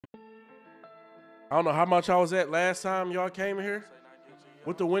I don't know how much I was at last time y'all came in here.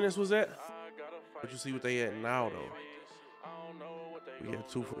 What the winnings was at? But you see what they at now though. We got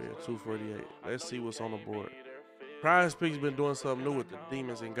 248. Let's see what's on the board. Prize Picks been doing something new with the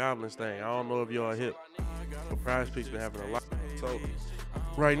Demons and Goblins thing. I don't know if y'all hip, but Prize Picks been having a lot. So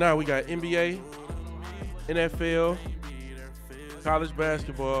right now we got NBA, NFL, college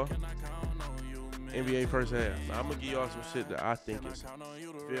basketball, NBA first half. Now I'm gonna give y'all some shit that I think is,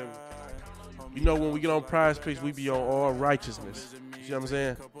 you know, when we get on Prize Picks, we be on all righteousness. You see what I'm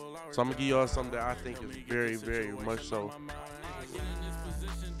saying? So I'm gonna give y'all something that I think is very, very much so.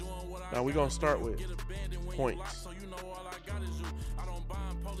 Now we're gonna start with points.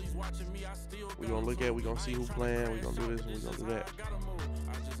 We're gonna look at, we're gonna see who playing, we're gonna do this, and we're gonna do that.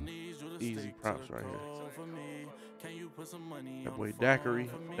 Easy props right here. That boy Daiquiri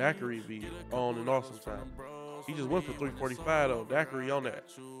be on and off sometime. He just went for 345 though. Daiquiri on that.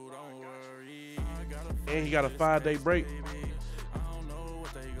 And he got a 5-day break.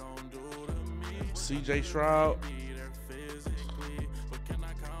 CJ Stroud.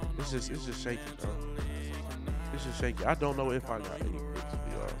 It's just shaky, bro. It's just shaky. I don't know if I got any picks,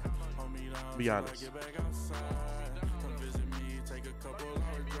 to be honest.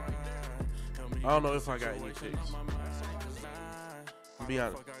 I don't know if I got any picks. Be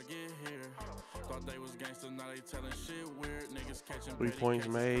honest. 3 points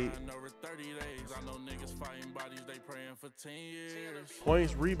made.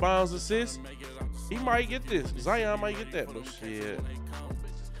 Points, rebounds, assists. He might get this. Zion might get that, but shit.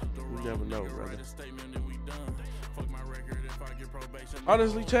 You never know, brother.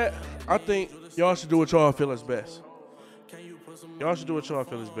 Honestly, chat, I think y'all should do what y'all feel is best. Y'all should do what y'all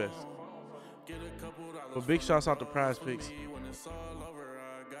feel is best. But big shouts out to Prize Picks.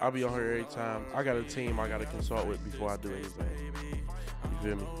 I'll be on here every time. I got a team I got to consult with before I do anything. You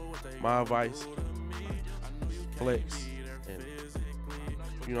feel me? My advice, flex, and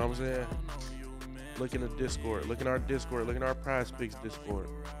you know what I'm saying? Look in the Discord. Look in our Discord. Look in our Prize Picks Discord.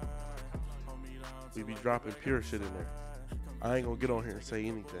 We be dropping pure shit in there. I ain't gonna get on here and say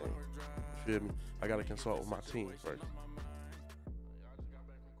anything. You feel me? I gotta consult with my team first.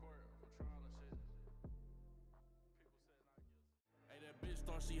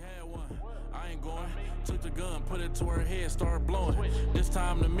 Took the gun, put it to her head, started blowing. This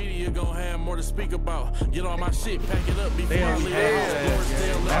time the media gon' have more to speak about. Get all my shit, pack it up before I leave the house.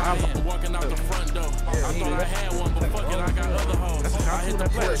 Still left walking out the front door. I thought I had one, but fuck it, I got other hoes. I hit the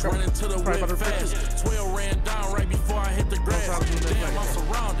place, running to the whip fast. 12 ran down right before I hit the grass. Damn, I'm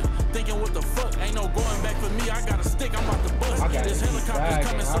surrounded, thinking what the fuck. Ain't no going back for me, I got a stick, I'm about to bust. This helicopter's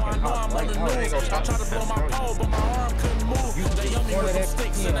coming, so I know I'm on the news. I tried to blow my pole, but my arm couldn't move. They yell me with some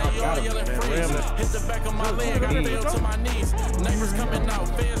sticks and they all yelling freeze. Hit the back of my leg, I fell to my knees. Neighbors coming out,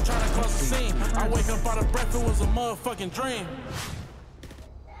 feds trying to cause a scene. I wake up out of breath, it was a motherfucking dream.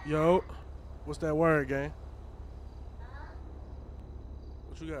 Yo, what's that word, gang?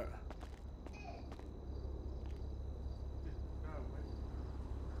 What you got?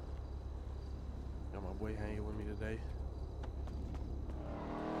 Got my boy hanging with me today.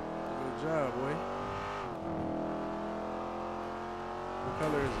 Good job, boy. What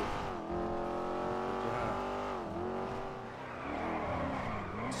color is it?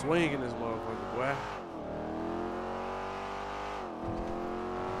 Swinging this motherfucker, boy.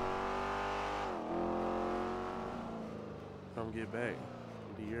 Come get back.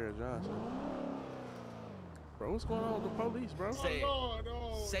 De'Ara Johnson. Bro, what's going on with the police, bro? Say it.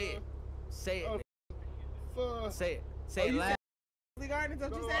 Oh, Say it. Say it. Say it. Say it you loud. Grizzly Gardens,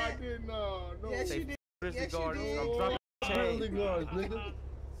 don't you say I it? didn't, no. Yes, you did. Grizzly Yes, you Gardens. did. I'm dropping Grizzly chain. Gardens, nigga.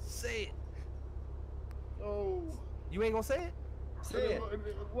 Say it. Oh. You ain't gonna say it? Say it.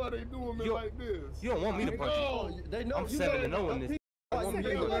 Why they doing me like this? You don't want me to punch you. They know. I'm 7-0 in this. Want me to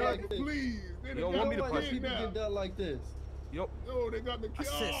do it like this. Please. You don't want me to punch you. People get done like this. Yo, Yo, they got me I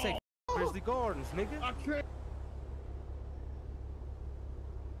killed. said say Grizzly Gardens, nigga. I can't.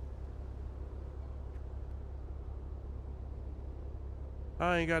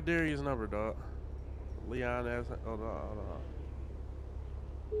 I ain't got Darius' number, dog. Leon ass. Hold on.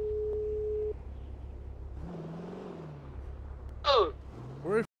 Oh,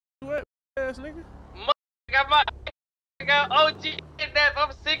 Where you at, ass nigga? I got OG kidnapped.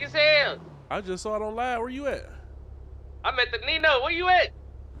 I'm sick as hell. I just saw it on live. Where you at? I'm at the Nino. Where you at?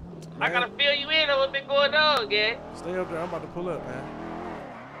 I Man, gotta fill you in on what's been going on, gang. Stay up there. I'm about to pull up, man.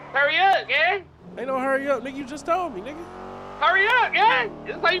 Hurry up, gang. Ain't no hurry up, nigga. You just told me, nigga. Hurry up, gang.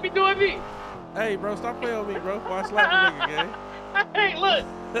 This is how you be doing me. Hey, bro, stop playing with me, bro. Before I slap the nigga, gang. Hey, look.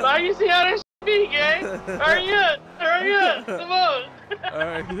 So you see how this be, gang? Hurry up. Hurry up. Come on. All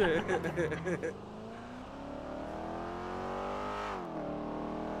right.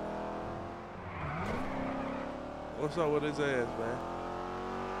 What's up with his ass, man?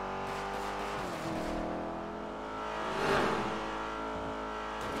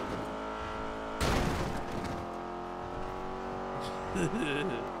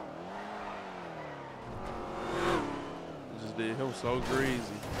 Just did him so greasy.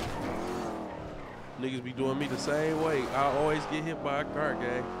 Niggas be doing me the same way. I always get hit by a car,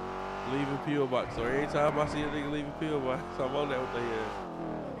 gang. Leaving pill box. So every time I see a nigga leaving pill box, I'm on that with their ass.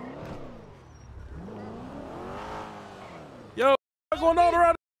 Yo, what's going on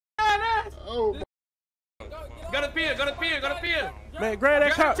around the Oh, Go to the pier, go to the pier, go to the pier. man, grab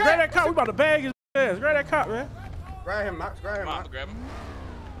that cop, grab that cop. We about to bag his ass. Grab that cop, man. Grab him, Knox. Grab him, Come on, Knox. grab him.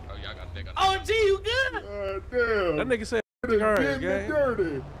 Oh, y'all got that. Oh, G, you good? damn. That nigga said They cars, did me gang.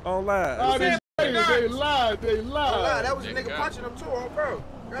 dirty. On live. Oh, they lied. They Oh, God, lied. that was a nigga punching him too, oh, bro.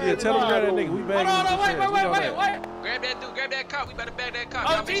 Grab Yeah, him. tell him grab that nigga. We bagging his ass. Wait. We on that. Grab that dude, grab that cop. We better bag that cop.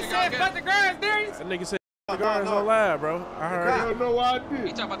 Oh, G said, fuck the girls, Darius. That nigga said the cars on live, bro. I heard I it. don't know why I He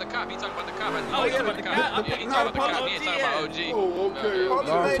did. talking about the cop. He talking about the cop. Oh, yeah, about the cop. Yeah, he talking about the cop. He ain't talking about OG. Oh, okay. Oh,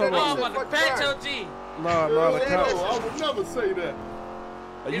 No, I'm talking Oh, about- I'm about to patch your G. No, the I cop. would never say that.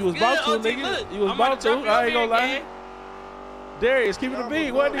 You was about to, nigga. You was about to. I ain't gonna lie. Darius, keep it a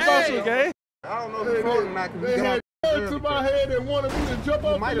beat. What you about to, gang? I don't know if he's phone or not. They had gun to my head and wanted me to jump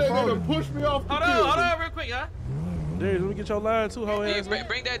off the might leg have and push me off the Hold on, real quick, y'all. Darius, let me get your line too, hoe Yeah, ass.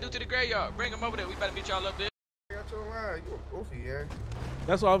 bring that dude to the graveyard. Bring him over there. We better meet y'all up there. Got your line. You a goofy, yeah.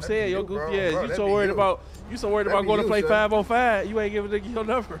 That's what I'm saying, be yo you, bro. goofy ass. Bro, You that so be worried you. about That be going to you, play son. 5-on-5. You ain't giving a nigga your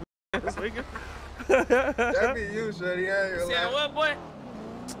number. Nigga. That be you, Shuddy. I ain't Say gonna lie. what, boy?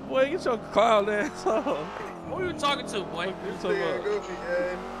 Boy, get your clown ass on. Who you talking to, boy? You You talking being about goofy,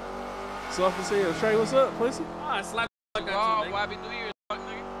 yeah. soft as hell. Trey, what's up, pussy? Ah, slap the fuck Oh, out you, nigga. Happy New Year, fuck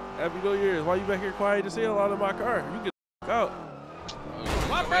nigga. Happy New Year's. Why you back here quiet as hell out of my car? You get the fuck out.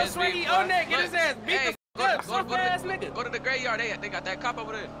 What, bro? Swingy on that. Get his ass. Beat Hey, the fuck up. Soft ass nigga. Go to the graveyard. They got that cop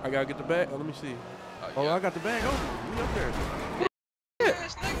over there. I gotta get the bag. Oh, let me see. Oh, yeah. I got the bag over. We up there.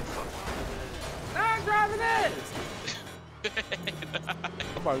 Ass nigga. Nah, I'm driving ass.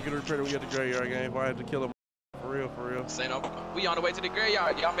 I'm about to get a repair when we at the graveyard game. If I had to kill him. For real. Say no. We on the way to the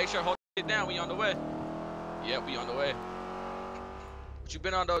graveyard. Y'all make sure hold it down. We on the way. Yep, we on the way. What you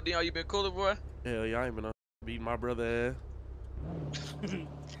been on though, Dion? You been cooler, boy? Hell yeah, I ain't been on beating my brother ass.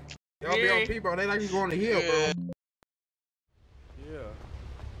 Y'all be on P, bro. They like you going to hill, bro. Yeah.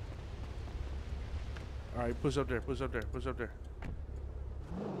 All right, push up there.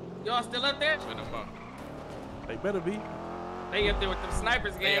 Y'all still up there? Spin them up. They better be. They up there with them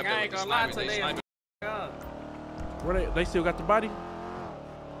snipers, They up gang. there I ain't with the gonna lie to snipers, they they. sniping. Where they still got the body?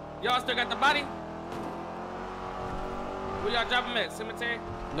 Y'all still got the body? Where y'all drop them at? Cemetery?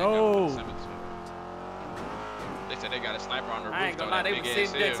 No. They said they got a sniper on the roof. I ain't gonna lie, they was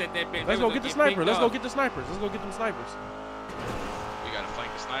sitting ducks at that bitch. Let's go get the sniper. Let's go get the snipers. We gotta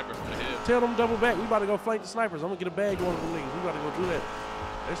flank the sniper from the hill. Tell them double back. We about to go flank the snipers. I'm gonna get a bag on them niggas. We about to go do that.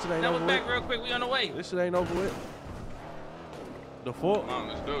 This shit ain't Double over back with. real quick, we on the way. This shit ain't over with. The fuck? Come on,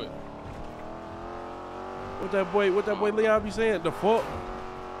 let's do it. What that boy Leon be saying? The fuck?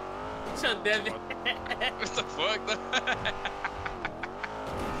 Shut Devin. What the fuck?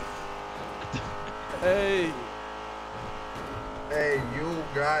 Hey. Hey, you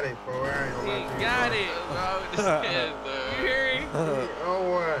got it, bro. I ain't gonna lie to you. Got it. This is You the... hear me? Oh,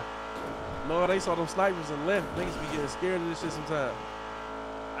 what? No, they saw them snipers and left. Niggas be getting scared of this shit sometimes.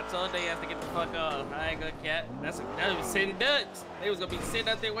 I told they have to get the fuck off. I ain't gonna cat. That was sitting ducks. They was gonna be sitting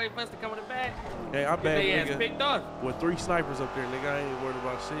out there waiting for us to come in the back. Hey, I Get bag they ass nigga picked off. with 3 snipers up there, nigga. I ain't worried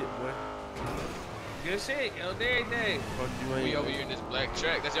about shit, boy. Good shit. Yo, everything. Fuck you ain't. We over here in this black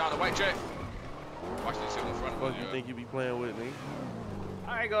track. That's y'all on the white track. Watch this shit in front of Fuck us. you think you be playing with, nigga?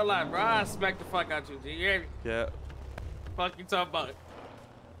 I ain't gonna lie, bro. I smack the fuck out you, G. You hear me? Yeah. Fuck you talking about?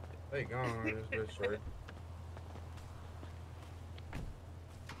 They gone on this bitch, right?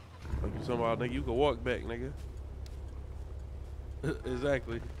 Fuck you talking about, nigga. You can walk back, nigga.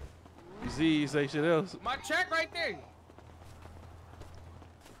 Exactly. You see, you say shit else. My track right there.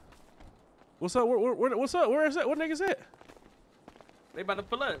 What's up? What's up? Where is that? What nigga's at? They about to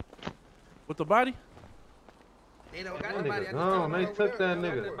pull up. With the body? They don't That got nobody. nigga gone. They took that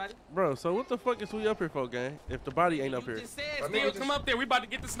nigga. Bro, so what the fuck is we up here for, gang? If the body ain't up You here. just said My still nigga come just- up there. We about to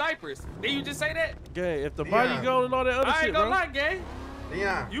get the snipers. Did you just say that? Gang, if the body Yeah. gone and all that other I shit, ain't gonna bro. lie, gang.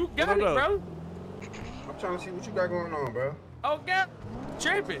 Dion, You got What it, up, bro. I'm trying to see what you got going on, bro. Oh, God.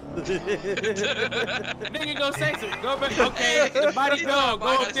 Tripping. Nigga go say something. Go back. Okay, the body gone. Go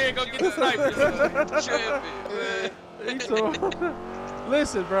up there and go get the snipers. Tripping, man.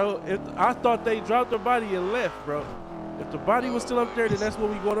 Listen, bro. I thought they dropped the body and left, bro. If the body was still up there, then that's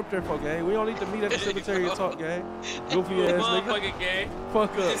what we going up there for, gang. We don't need to meet at the cemetery and talk, gang. Goofy ass nigga. Motherfucking gang.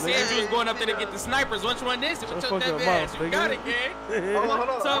 Fuck up, Just said you was nigga. going up there to get the snipers. Which one is it? What Fuck your your that mouth, ass? You nigga. got it, gang. Hold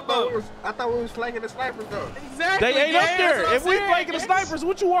on. Talk I thought we was flanking the snipers though. Exactly. They ain't gang. up there. That's what If we I'm saying, flanking the gang. snipers,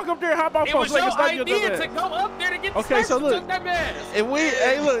 what you walk up there and hop out It for? was So they your can snipe your idea dumb to ass? go up there to get the Okay, snipers. so look. Took that ass. If we,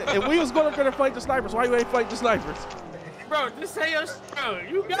 hey, look, if we was going up there to flank the snipers, why you ain't flank the snipers? Bro, just say your bro.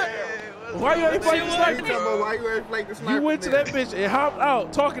 You got it. Why you ain't flank the You snipers? talking about why you ain't flank the snipers? You went to that bitch and hopped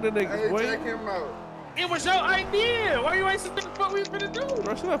out talking to Hey, niggas, boy. check him out. It was your idea. Why you ain't saying what the fuck we was finna do?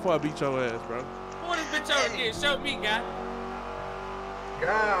 Bro, shut up before I beat your ass, bro. Pull this bitch over again. Show me, guy.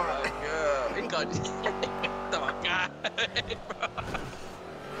 God. He got it. Oh my God.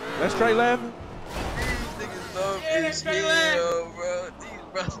 That's straight laughing? These niggas love Yeah, that's straight laughing. yo, bro. These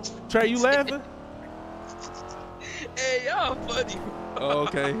brothers. Trey, you laughing? Hey, y'all funny. Oh,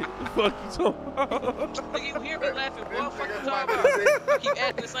 okay. Fuck you talking about? Nigga, you hear me laughing, boy? Fuck you talking about? about? Keep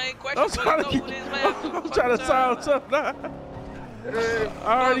asking the same question. I'm trying to keep, I'm trying to sound tough now.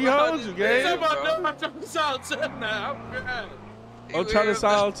 I already hold you, gang. I'm trying to sound tough now. I'm good. I'm trying to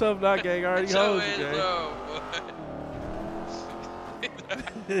sound tough now, gang. I already hold you, gang.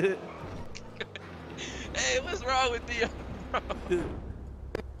 Hey, what's wrong with you?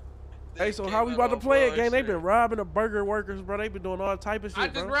 Hey, so how we about to play it, gang? They been robbing the burger workers, bro. They been doing all type of shit, I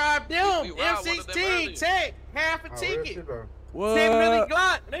just bro. robbed them. We robbed one of them earlier. M16, tech, half a Oh, real ticket. shit, though. 10 milli What?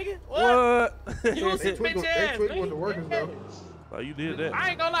 Glock, nigga. What? What? You was They a tweak bitch with ass, the nigga. workers though. Oh, you did that. I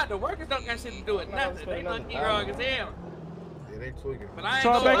ain't gonna lie, the workers don't got shit to do with nothing. They look wrong as hell. Yeah, they tweaking. But I ain't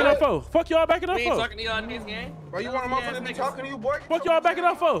Y'all gonna backing lie. up for? Fuck y'all backing up We ain't for? talking to y'all in this game. Bro, you want a motherfucker to be talking to you, boy? Fuck y'all backing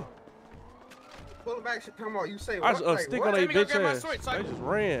up for? Pull it back, shit. Come on, you say I what? just Like, stick what? on they Let me go bitch get my ass. switch, so They I just can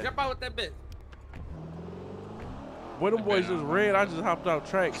ran. Jump out with that bitch. Boy, them boys just ran. I just hopped out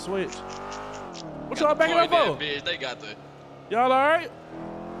track, switch. What y'all backing up for? Bitch, they got the. Y'all alright?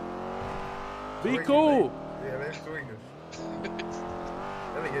 Be Tweaking, cool. Yeah, that's tweaking.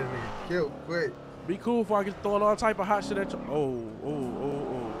 That nigga me killed quick. Be cool before I get throwing all type of hot shit at you. Oh.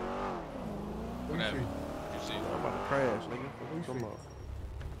 Let me see. You see? I'm about to crash, nigga. Come on.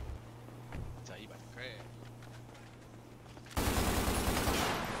 Tell you about to crash.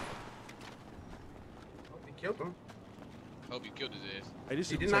 Hope he killed him. Hope you killed his ass. Hey, this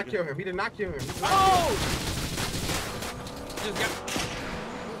He shit did be not taking- kill him. He did not kill him. He did not Oh! Just got.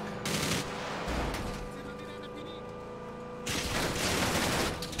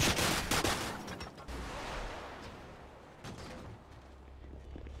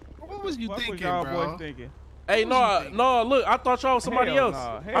 What was you What thinking, was y'all bro? boys thinking? Hey, no, look, I thought y'all was somebody Hell else.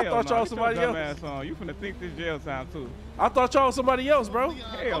 Nah. I Hell thought nah. y'all was Get your somebody dumb else. ass on. You finna think this jail time too. I thought y'all was somebody else, bro.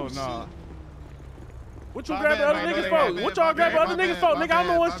 Hell no. Nah. What you My grabbing bad, other my niggas bad, for? my What bad, y'all my grabbing bad, other my niggas bad, for? my Nigga, I'm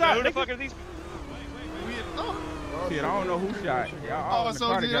the bad, one my shot, bad. Who the nigga. fuck are these? We had thought. Shit, I don't know who shot. Y'all all Oh, in the so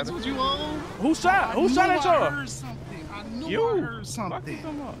car that's together. what you on? Who shot? Who shot at I y'all? heard something. I knew You. I heard Fuck you something.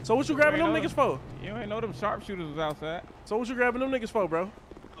 talking about? So what you grabbing them ain't know niggas for? You ain't know them sharpshooters was outside. So what you grabbing them niggas for, bro?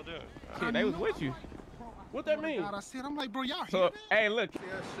 Shit, they was with you. What that mean? God, I said, I'm like, bro, y'all So, hear hey, look. Yeah,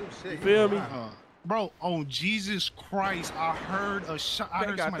 shoot, shit. You feel me? that? Bro, on Jesus Christ, I heard a shot. I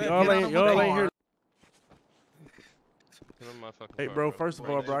heard got somebody that. get out of a Y'all ain't car. here. Hey, bro, first of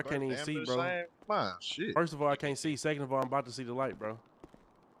all, bro, I can't even see, bro. Man, shit. First of all, I can't see. Second of all, I'm about to see the light, bro.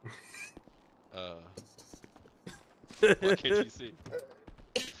 What can't you see?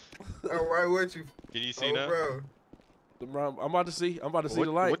 All right with you. Can you see Oh, now? bro. I'm about to see. I'm about to see What-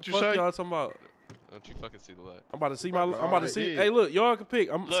 the light. what you Fuck say? y'all talking about. Don't you fucking see the light? I'm about to see my. I'm about to see. Yeah. Hey, look, y'all can pick.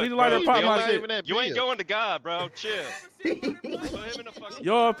 I'm Look, see the light bro, or pop you my ain't shit. even that You ain't big. going to God, bro. Chill. Put him in the fucking.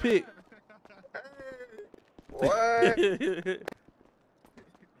 Y'all pick. What?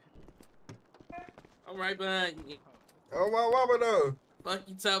 I'm right behind you. Oh, my mama though. Fuck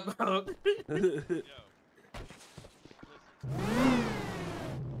you talking about.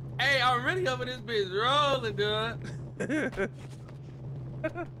 Hey, I'm really over this bitch rolling, dude.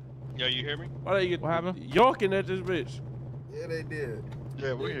 Yo, you hear me? Why they get What happened? Yorking at this bitch? Yeah, they did.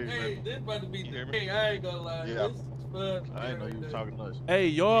 Yeah, we hear you, Hey, man. this about to be You hear the me? thing. I ain't gonna lie. Yeah. This is fun. I didn't know you was talking nuts. Hey,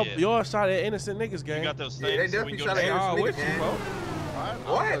 y'all, Yeah. y'all shot at innocent niggas, You gang. got those Yeah, things. they so definitely we go shot to- at They all innocent with niggas, you, man. bro.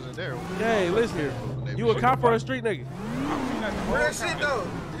 What? I wasn't there. Hey, listen here. They You was a cop or a street nigga? Real shit though.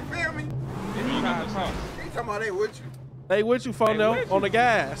 You feel me? This is how I talk. He talking about they with you. They with you, phone They now, with on you. the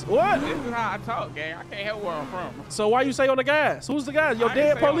gas. What? This is how I talk, gang. I can't help where I'm from. So why you say on the gas? Who's the guys? Your I ain't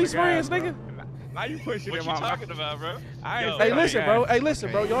dead say on the police guys, friends, bro. nigga? Now you pushing What in you my mouth. talking about, bro? I ain't Yo. say Hey, on the listen, guys. bro. Hey,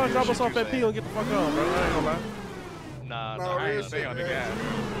 listen, bro. Y'all Okay, drop shit us off you at P and get the fuck on, bro. I ain't gonna lie. Nah, No, nah. I real ain't say shit, on the man. guys.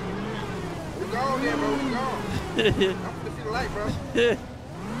 We gone then, bro. We gone. I'm finna see the light, bro.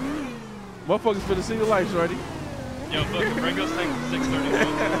 Motherfuckers finna see the light, shorty. Yo, Booker, bring those things to 631.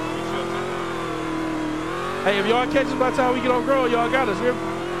 Hey, if y'all catch us by the time we get on grow, y'all got us. Here.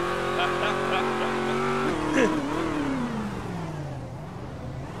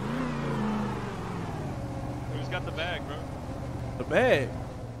 Who's got the bag, bro? The bag?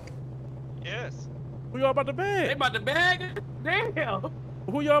 Yes. Who y'all about the bag? They about the bag? Damn.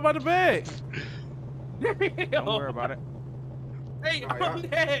 Who y'all about the bag? Damn. Don't worry about it. Hey, Alright,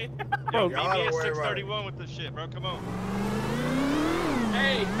 Yo, Bro, meet y'all me at don't worry about 631 with this shit, bro. Come on.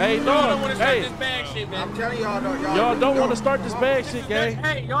 hey, no, y'all don't want to start hey. this bag shit, man. I'm telling y'all, Y'all don't want to start this bag shit, gang.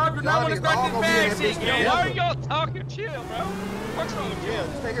 Hey, y'all do not want to niggas all start gonna this be in bag that shit, bitch Yo, gang. why are y'all talking? Chill, bro. What's wrong with you? Yeah,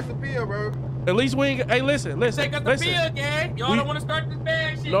 just take us the pill, bro. At least we ain't. Hey, listen. Take us the bill, gang. Y'all don't want to start this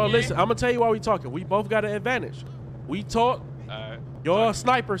bag shit, No, gang. listen. I'm gonna tell you why we talking. We both got an advantage. We talk. Alright. Y'all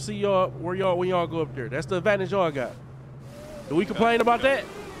sniper see y'all when y'all go up there. That's the advantage y'all got. Do we complain about that?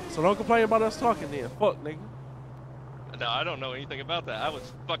 So don't complain about us talking then. Fuck, nigga. No, I don't know anything about that. I was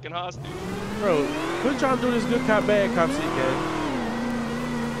fucking hostage. Bro, quit trying to do this good cop, bad cop shit, gang.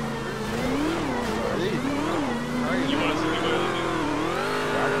 You want to see me really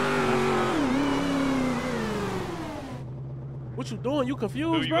What you doing? You do?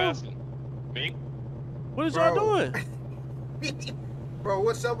 confused, Who you bro? asking? Me? What is y'all Bro. doing? Bro,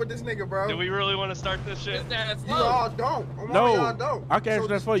 what's up with this nigga, bro? Do we really want to start this shit? You all don't. Oh, mama, No, y'all don't. I can answer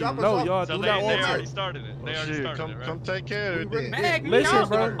that for you. drop us No, off. y'all So do they not want already to. started it. They Well, already shit, started come, it, right? come take care We of really it. did. Bag me, Listen, y'all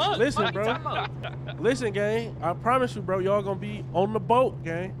bro. give a fuck. Listen, What you bro. talking about? Listen, gang. I promise you, bro. Y'all gonna be on the boat,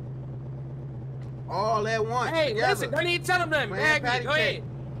 gang. All at once. Hey, together. listen, don't even tell them nothing. Man, Bag me. patty Go cake. ahead.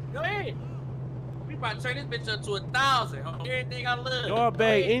 Go ahead. We about to turn this bitch up to 1,000 on everything I love. Y'all Go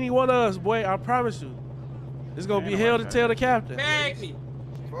bag ahead. any one of us, boy. I promise you. It's gonna be hell to tell the captain. Bag me.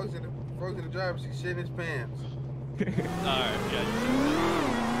 Folks in the driver's seat shitting his pants. Alright, yeah.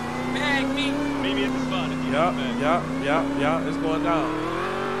 Bag me. Meet me at the spot if you Yup, have the bag. yup. It's going down.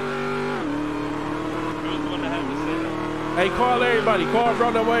 Who's the one that had to say that? Hey, call everybody. Call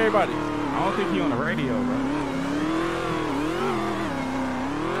bro, that way everybody. I don't think he on the radio, bro.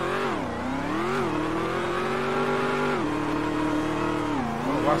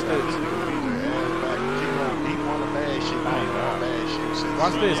 Watch this.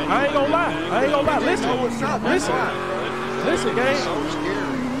 Watch this. I ain't gonna lie. Listen, gang. So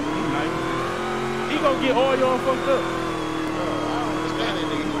scary. He gonna get all y'all fucked up. I don't understand that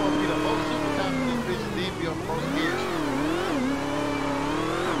nigga. He want to be the most super top in this bitch and then be on the most scared shit.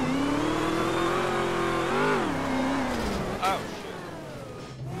 Oh, shit.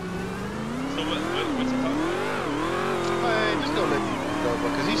 So what's it called? Man, just go let these niggas go, bro,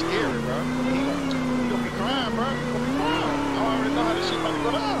 because he's scary, bro. He gonna be crying, bro. He gonna be crying. I already know how this shit about to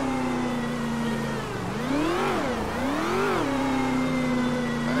go down.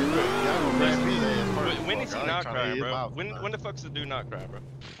 Hey, look, y'all gonna grab his ass first. When is he Fuck, I not ain't trying to crying, hit him bro? out, When the fuck's the dude not crying, bro?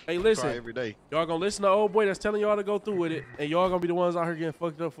 Hey, Cry listen. every day. Y'all gonna listen to old boy that's telling y'all to go through with it, and y'all gonna be the ones out here getting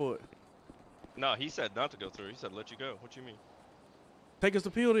fucked up for it. No, he said not to go through. He said let you go. What you mean? Take us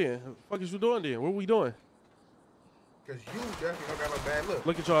to pill then. What the fuck is you doing then? What we doing? Cause you definitely don't got no bad look.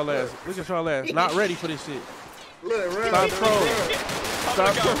 Look at y'all ass. Look at y'all ass. Not ready for this shit. Look, run. Stop trolling. Hop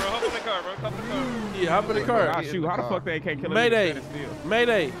in the car, bro. Hop in the car, bro. Hop in the car. Yeah, hop in the car. Ah, shoot, how the fuck they can't kill him? Mayday.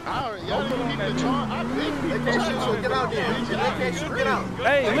 Mayday. Y'all didn't keep the charge. I think They can't shoot, so get out there. They can't shoot, get out.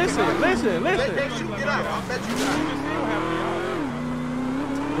 Hey, listen. They can't shoot, get out. I bet you not.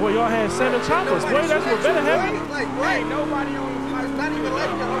 Boy, y'all had 7 choppers. Boy, that's what better have. Like, right? Nobody on the It's not even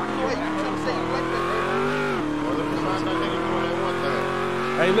like that. Wait, you trying to say you like that, Well, let me find that nigga doing that one thing.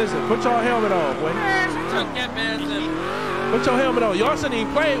 Hey, listen. Put y'all helmet on, boy. Took that man's Put your helmet on. Y'all shouldn't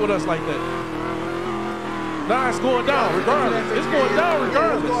even play with us like that. Nah, it's going down regardless. It's going down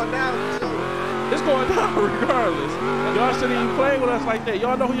regardless. It's going down regardless. Y'all shouldn't even play with us like that.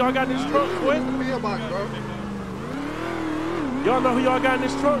 Y'all know who y'all got in this trunk, boy? Y'all know who y'all got in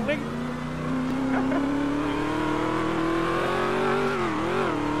this trunk, nigga?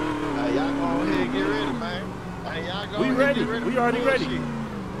 Hey, y'all go ahead and get ready, man. Hey, y'all go We ahead ready. and get ready. We already ready.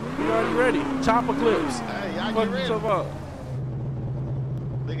 We already ready. Chopper clips. Hey, y'all Fuck get ready. yourself up.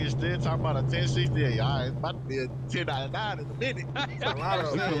 Niggas still talking about a 1068. All right, it's about to be a 1099 in a minute.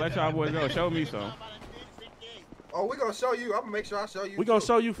 We can let y'all boys go. Show me some. Oh, we gonna show you. I'm gonna make sure I show you. We gonna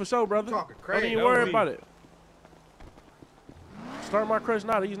show you for sure, brother. Talking Don't crazy. even worry about it. Start my crush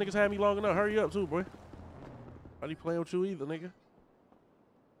now. These niggas had me long enough. Hurry up too, boy. I ain't playing with you either, nigga.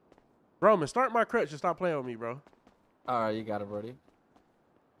 Roman, start my crutch and stop playing with me, bro. Alright, you got it, Brody.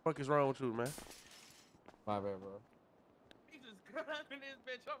 Fuck is wrong with you, man? My bad, bro. He just grabbing this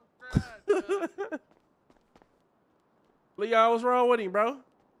bitch. I'm crying. Leon, what's wrong with him, bro?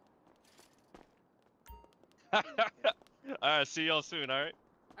 Alright, see y'all soon, alright?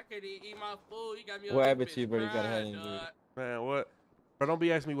 I can't even eat my food. You got me on What this happened to you, bitch bro? You got a head fried, injury. dog. Man, what? Bro, don't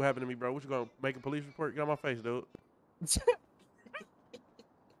be asking me what happened to me, bro. What you gonna make a police report? Get on my face, dude.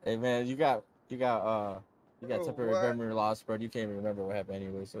 Hey man, you got temporary memory loss, bro. You can't even remember what happened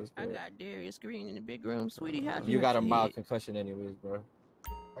anyway. So it's I good. got Darius Green in the big room, sweetie. How You got a mild concussion anyways, bro.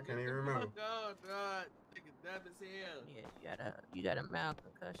 I can't even remember. Oh God, nigga dumb as hell. Yeah, you got a mild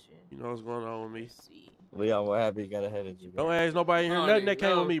concussion. You know what's going on with me. Let's see. Leon, what happened? You got a head injury. Bro. Don't ask nobody in here Oh, nothing nigga, that came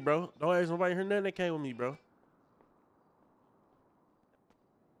no. with me, bro. Don't ask nobody in here nothing that came with me, bro.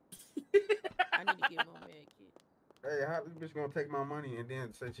 I need to get more med kit. Hey, how this bitch gonna take my money and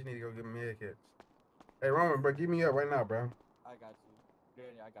then say she need to go get med kits? Hey, Roman, bro, give me up right now, bro. I got you.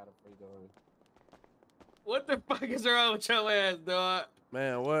 Danny, I got it for you, though. What the fuck is wrong with your ass, dog?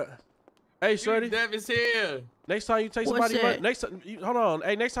 Man, what? Hey, Shorty. You dumb as hell. Next time you take What's somebody money, that? hold on.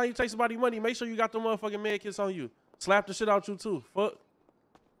 Hey, next time you take somebody money, make sure you got the motherfucking med kits on you. Slap the shit out you too. Fuck.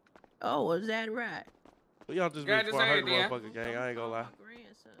 Oh, was that right? But y'all just Grab been before I heard the this hand, motherfucker gang. I ain't gonna lie.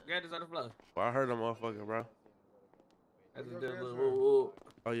 Grandson. Grab this on the floor. Well, I heard the motherfucker, bro. That's a little woo.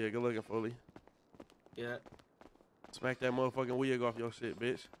 Oh yeah, good looking, fully. Yeah. Smack that motherfucking wig off your shit,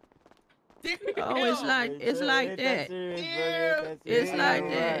 bitch. Oh, it's like that. It's like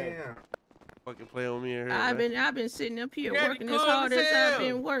that. Fucking playing with me in here. I've been sitting up here Yeah, working you as cool hard as as hell. I've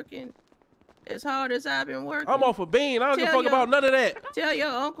been working. As hard as I've been working. I'm off a bean. I don't give a Tell fuck about none of that. Tell your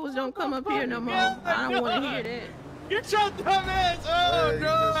uncles don't come up here no more. I don't want to hear that. Get your dumb ass Hey, up, you just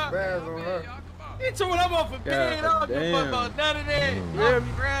dog. spaz on her. He told me I'm off a bean. I don't give a fuck about none of that. Yeah,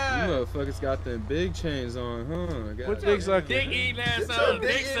 I'm You motherfuckers got them big chains on, huh? What dick sucking? dick eating ass Get your on.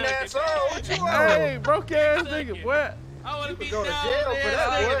 dick Dick in that sucking. soul. What you want? Hey, broke ass nigga, what? I want to be go to down jail for there, that,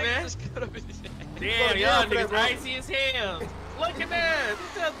 nigga, boy. man. Go Damn, to y'all jail for that, niggas bro. icy as hell. Look at that.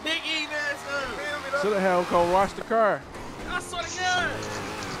 Get your dick eating ass on. Should have had him come wash the car. I swear to God.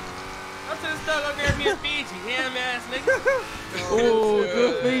 I'm just stuck up there being Fiji. Damn ass nigga. Ooh,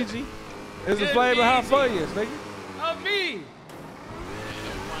 good Fiji. It's a Good flavor how Fiji. funny is, nigga. Oh, me.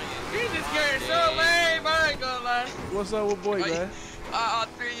 You just getting so lame. I ain't gonna lie. What's up with boy, man? All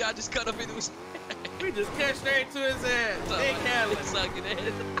three of y'all just cut up into his We just cut straight to his ass. Dick Hallen. sucking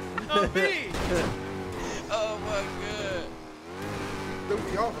it. Oh, me. Oh my god.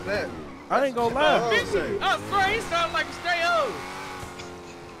 Threw me off of that. I ain't gonna lie. I swear he sounded like a straight hoe.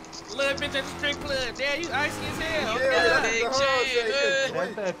 Little bitch at the strip club. Damn, you icy as hell. Yeah, Okay. that's the hard shit.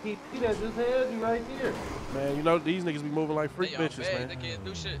 That's that PT that just held you right there. Man, you know these niggas be moving like freak They all bitches, bags, they man. can't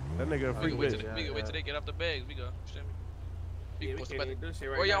do shit. That nigga a We freak can wait till, bitch. we can wait till they get off the bags. We go. Shit. We Yeah, can we post can't up even do shit at.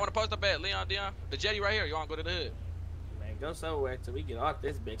 right Where y'all now. want to post up at? Leon, Dion? The jetty right here. You want to go to the hood? Man, go somewhere till we get off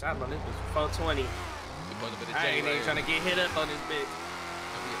this bitch. I'm on this bitch for 420. We post up at the I jetty ain't right even here. trying to get hit up on this bitch.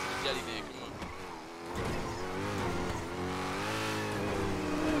 Let me get to the jetty then. Come on.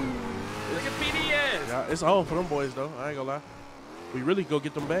 Look at PDS. Yeah, it's on for them boys though. I ain't gonna lie. We really go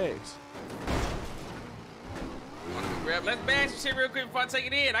get them bags. Want to go grab it? Let's bash some shit real quick before I take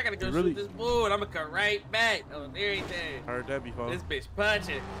it in. I gotta go Really? shoot this bull and I'm gonna come right back on everything. Heard that before. This bitch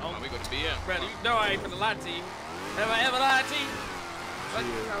punching. Oh, we go to BM. Brother, you know I ain't finna lie to you. Have I ever lied to you? What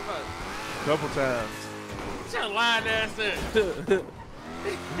you talking about? Couple times. Shut your lying ass up.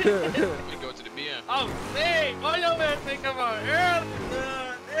 We go to the BM. I'm sick. Oh, your man think I'm on early.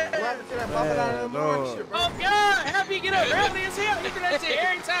 What happened to that Babylon in the morning shit, bro? Oh, God. Have me get up early as hell. You do that shit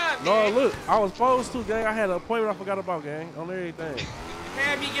every time, No, gang. look, I was supposed to, gang. I had an appointment I forgot about, gang. On everything.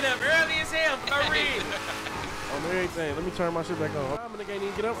 Have me get up early as hell for no reason. On everything. Let me turn my shit back on. I'm gonna ain't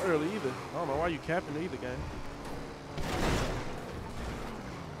even get up early either. I don't know why you capping either, gang.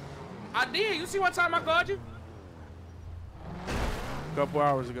 I did. You see what time I called you? A couple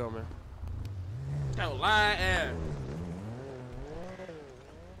hours ago, man. Yo, lying ass.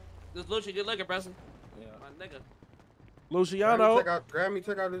 This Lucy good looking, brother. Yeah. My nigga. Luciano. Grab me,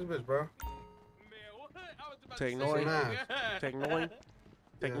 check out this bitch, bro. Man, what? I was about Take to say nine. that. Take nine.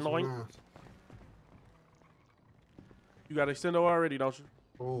 Take Yeah, nine. nice. You got extendo already, don't you?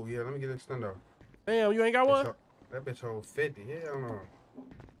 Oh, yeah, let me get an extendo. Damn, you ain't got one? That bitch hold 50. Hell no.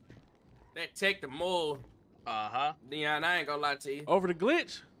 That take the move. Uh-huh. Dion, I ain't gonna lie to you. Over the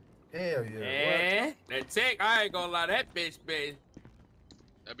glitch? Hell yeah. Yeah. That take, I ain't gonna lie. That bitch, bitch.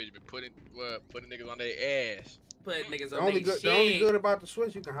 That bitch been putting niggas on their ass. Put niggas The on only their good, the only shit. good about the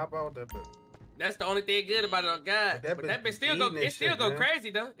switch, you can hop out that bitch. That's the only thing good about it on God. But But that that bitch bitch still go, eating it that still shit, go man.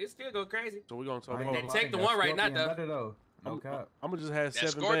 crazy though. It still go crazy. So we gonna talk That about take the one right now though. No cap. I'm gonna just have That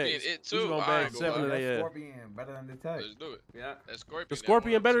 7 Scorpion, bags. it We too. gonna I bag ain't 7 gonna of lie. they ass. Scorpion better than the tech. Let's do it. Yeah. That Scorpion. The that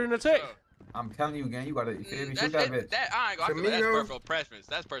Scorpion one, better than the tech? I'm telling you, gang, you gotta, you feel me? That, Shoot that bitch. that, I ain't gonna, I feel like that's Camino. personal preference.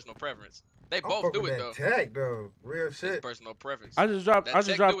 That's personal preference. They both do it though. Tech though, real It's shit. personal preference. I just dropped That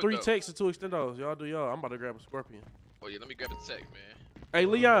tech do it, 3 though. texts and 2 extendos. Y'all do y'all. I'm about to grab a scorpion. Oh yeah, let me grab the tech, man. Hey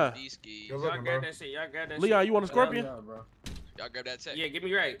Leon. Y'all grab that shit. Y'all grab that shit. Leon, you want a scorpion? Y'all grab that tech. Yeah, get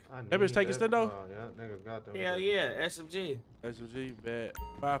me right. That bitch take extendo? Yeah, niggas got them. Hell yeah, SMG. SMG, bad.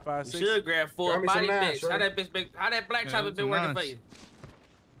 5.56. You should grab full Grab me some body knives, bitch. How right? that bitch been, how that black chopper been working for you?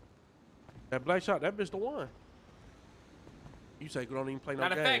 That black shot, that bitch the one. You say you don't even play no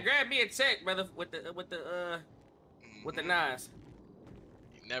Matter game. of fact, grab me a tech, brother, with the knives.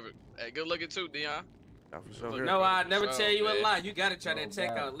 You never. Hey, good looking too, Dion. Not for sure. No, I never For tell you sure, a man. lie. You gotta try that tech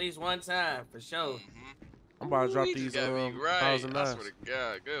out at least one time for sure. I'm about to drop You these just gotta be right. 1,000 I knives. swear to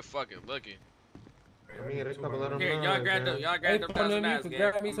God, good fucking looking. Here, Y'all grab them. Y'all grab them 1,000 knives, gang.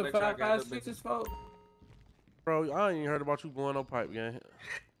 Grab me I'm some gonna let y'all grab them 5.56s, folks. Bro, I ain't even heard about you blowing no pipe, gang.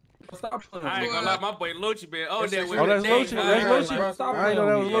 Stop playing. I ain't gonna lie, my boy Lucci been on that with Oh, that's the Lucci. thing, That's huh? Lucci. I ain't know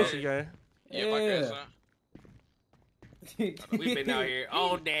that was Yeah. Lucci, gang. Yeah, my grandson. We been out here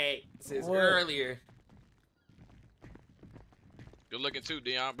on that since earlier. Good looking too,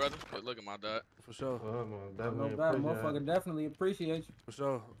 Dion, brother. Good looking, my dog. For sure. No bad, motherfucker. Definitely appreciate you. For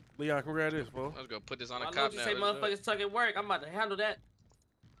sure. Leon, come grab this, fool. Let's go put this on I a know cop you now. say Let's do it. motherfuckers tuck at work. I'm about to handle that.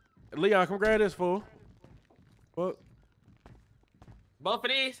 Leon, come grab this, fool. Fuck. Both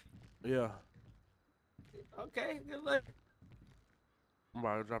of these? Yeah. Okay, good luck. I'm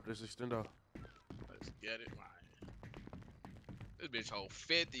about to drop this extendo. Let's get it, man. This bitch hold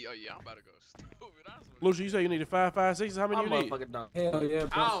 50. Oh yeah, I'm about to go stupid. Lucia, you say you needed 5.56s. How many My you need? motherfucking dog. Hell yeah, bro.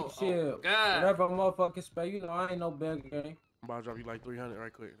 Oh, Shit. oh, God. Whatever motherfucking spell, you know I ain't no beggar gang. I'm about to drop you like 300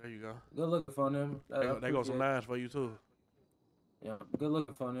 right quick. There you go. Good looking for them. They got some nines for you too. Yeah, good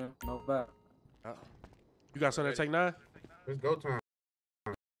looking for them. No bad. You got something to take 9? It's go time.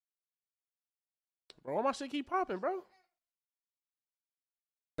 Bro, why my shit keep popping, bro?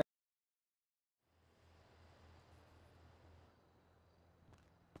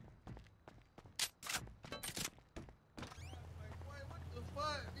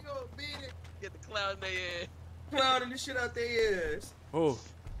 Get the clown in their ass. Clowning the shit out their ass. Oh.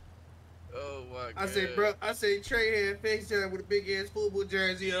 Oh my God. I said, bro, Trey had FaceTime with a big ass football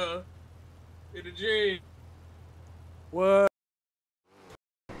jersey in the gym. What?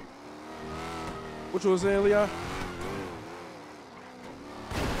 What you was saying, Leon?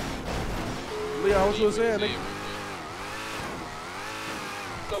 Leon, what you was saying, nigga?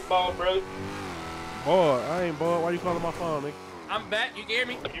 What's up, ball, bro? Boy, I ain't bored. Why you calling my phone, nigga? I'm back. You can hear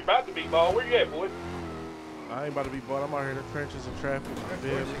me? You about to be ball. Where you at, boy? I ain't about to be bored. I'm out here in the trenches and traffic. You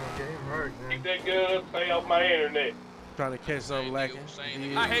feel me? Keep that good. Stay off my internet. Trying to catch something lacking.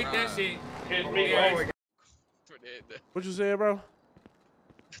 I hate that shit. Catch me lacking. What you said, bro?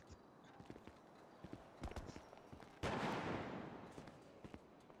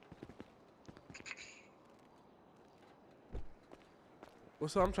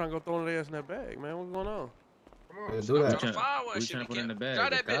 What's up? I'm trying to go throw their ass in that bag, man. What's going on? Come on. Yeah, do that. I'm trying to find one. We Shit, trying to put can't- in the bag.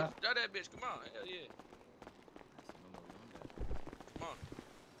 Drop that the bitch. cop. Drop that bitch. Come on. Hell yeah. Come on.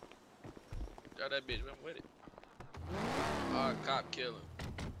 Drop that bitch. I'm with it. Oh, cop killing.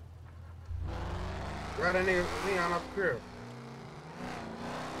 Right that nigga Leon off the crib.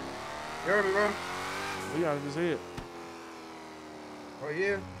 You heard me, bro? Leon in his head. Oh,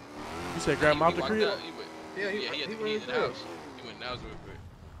 yeah? You said grab him out the crib? Yeah, he in went the in the house. He went in the house real quick.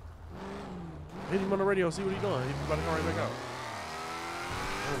 Hit him on the radio, see what he doing. He's about to come right back out.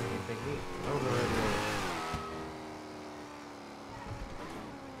 I don't even think he. I don't know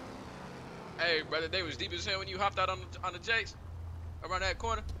that. Hey, brother, they was deep as hell when you hopped out on the Jakes around that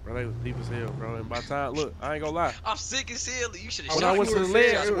corner. Bro, they was deep as hell, bro. And by the time, look, I ain't gonna lie. I'm sick as hell. You should have When I went to the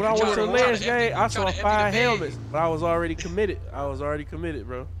ledge game, I saw 5 helmets, but I was already committed.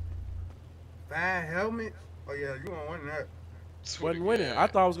 Bro. 5 helmets? Oh, yeah, you won't win that. Wasn't winning. I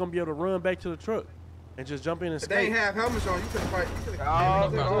thought I was gonna be able to run back to the truck and just jump in and If they ain't skate. have helmets on, you could fight.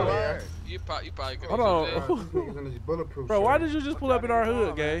 You probably could. Hold on. Bro, why did you just pull up in our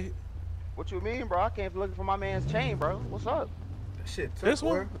hood, gang? What you mean, bro? I came looking for my man's chain, bro. What's up? That shit took, This boy.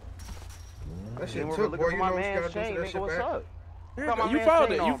 one? That shit We're took, looking boy. for You my know what you man's gotta do chain, to that nigga. shit What's back. up? Here Got my you man's found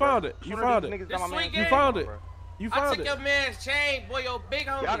chain it. on, You bro. found it. You found it. Niggas got my This man's sweet chain You game. found it. bro. You I found took it. your man's chain, boy, your big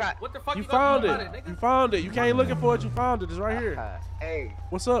homie. Y'all got- What the fuck You you gonna found do it. about it, You nigga? found it. You can't looking for it. You found it. It's right here. Hey.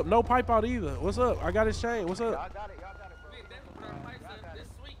 What's up? No pipe out either. What's up? I got his chain. What's Y'all up? got it, bro. This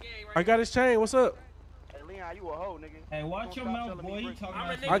sweet game right I got his chain. What's up? Hey, Leon, Leon, you a hoe, nigga. Hey, watch your mouth, boy. You talking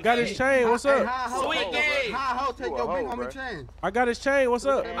about I got his chain. What's up? Sweet game. How take your big homie chain? I got his chain. What's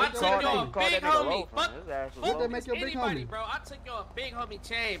up? I took your big homie. Fuck make your big anybody, homie? bro. I took your big homie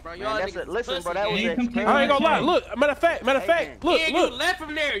chain, bro. Man, Y'all that's niggas it. Listen, bro, pussy, that was gang. it. I ain't gonna lie. Look, matter of fact, look, Yeah, you look. left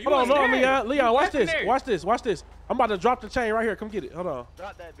from there. You Hold was on, there. Leon, watch left this, from there. watch this. I'm about to drop the chain right here. Come get it. Hold on.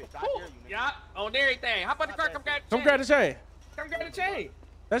 Drop that bitch. I dare you, nigga. Yeah, on everything. How about the car? Come grab the chain. Come grab the chain. Come grab the chain.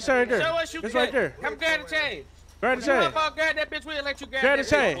 That chain right there. Show us you It's can. right there. Come grab the chain. Grab the chain. Grab that bitch. We'll let you grab Grab the that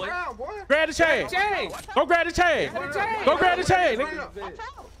chain. bitch, boy. Grab the chain. chain. Go grab the chain. Grab the chain. Go grab the chain.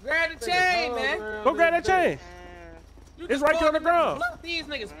 Grab the chain, man. Go grab that chain. You It's just right there on the fucking ground. Look, these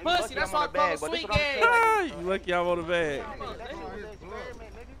niggas pussy. That's why I on the call bag, it but this sweet what I'm game. Ah, you lucky I'm on the bag.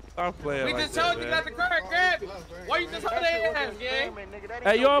 Stop playing We like just that, told you man. got the car. Grab it. Why you just hold their ass, gang?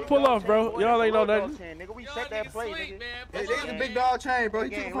 Hey, y'all pull off, bro. Y'all ain't know nothing. Nigga, we set that play, nigga. Hey, this is a big dog chain, bro. He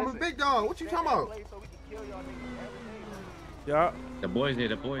took it from a big dog. What you talking about? Yeah. The boys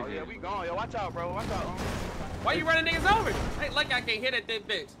need. Oh, yeah, we gone. Yo, watch out, bro. Watch out. Why you running niggas over? Hey, lucky I can't hit that dead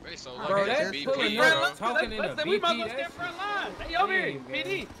bitch. They so Bro, lucky that's that's BP, pulling bro. up, talking in a We might as well BP. step front line. They over here,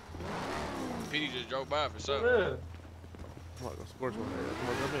 PD. PD just drove by for sure. Come on, go sports one here. Come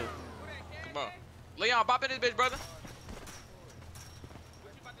on, jump in. Come on. Leon, bop in this bitch, brother.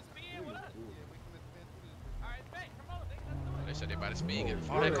 They said they about to speed.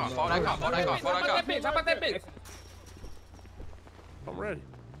 Fall that car, fall that car, fall that car, fall that car. How about that bitch? I'm ready.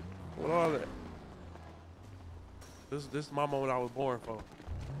 With all that. This is my moment I was born for.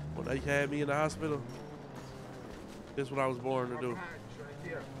 When they had me in the hospital, this is what I was born to do.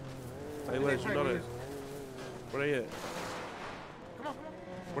 Hey, Les, you know that. Where they at? Come on.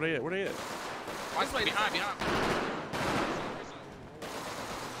 Where they at? Where they at? Watch behind.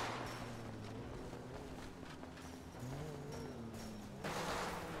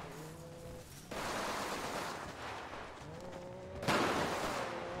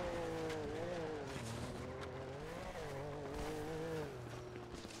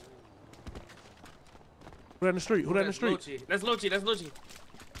 Who that in the street? Who that in the street? That's Lucci.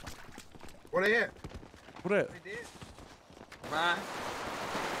 Where they at? Who that? Bye.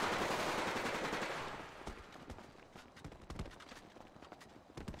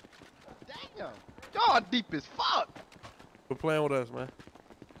 Damn. Y'all deep as fuck. Quit playing with us, man.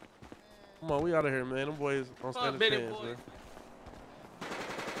 Come on, we out of here, man. Them boys don't stand a chance, man.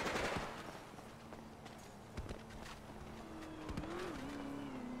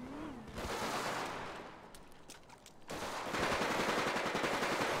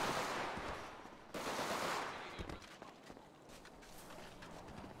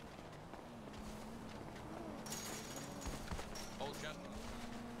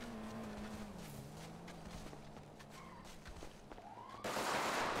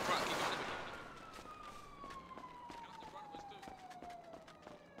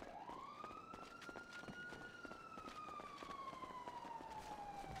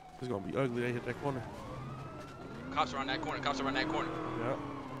 It's gonna be ugly. They hit that corner. Cops around that corner. Cops around that corner. Yeah.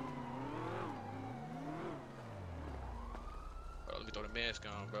 Bro, let me throw the mask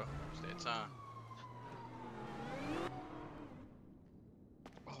on, bro. It's that time.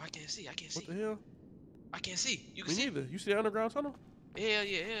 Oh, I can't see. I can't see. What the hell? I can't see. You can Me see. neither. You see the underground tunnel? Hell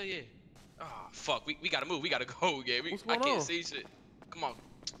yeah. Oh, fuck. We gotta move. We gotta go, yeah. What's I going can't on? see shit. Come on.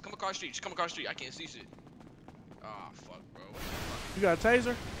 Come across the street. Just come across the street. I can't see shit. Oh, fuck, bro. What the fuck? You got a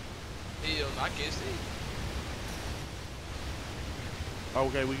taser? Hell, I can't see. Oh,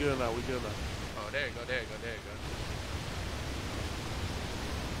 okay, we good now. We good now. Oh, there you go. There you go. There you go.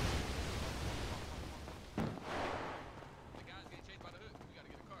 The guy's getting chased by the hood. We gotta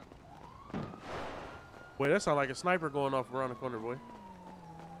get a car. Wait, that sounds like a sniper going off around the corner, boy.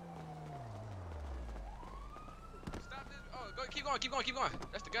 Stop this. Oh, go. Keep going.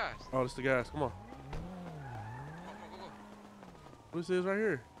 That's the guys. Oh, that's the guys. Come on. Go. What this is right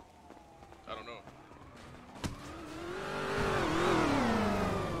here? I don't know.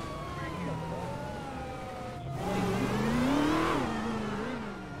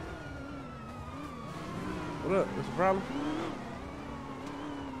 What up? What's the problem?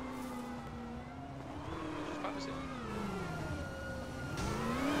 Just pop his head.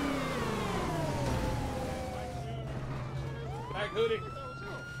 Back hoodie.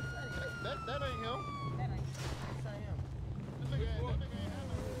 That ain't him.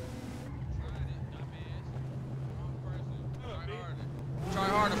 Try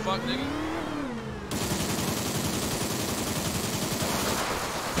harder, fuck nigga.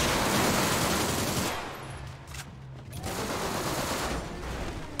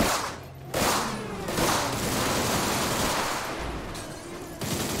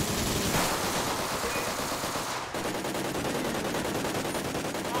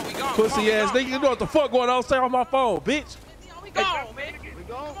 gone. Pussy ass nigga, you know what the fuck going on? Stay on my phone, bitch. We gone, man. We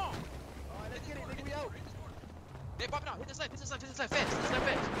gone. All right, let's get it, nigga. We out. They popping out. Hit this left, fast. Hit this left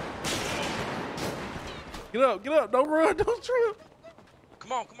fast. Get up. Don't run, don't trip.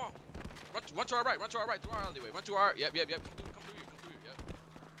 Come on. Run to our right. Through our alleyway. Run to our. Yep. Come through here. Yep.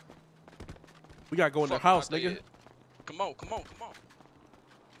 We gotta go in the house, nigga. Come on.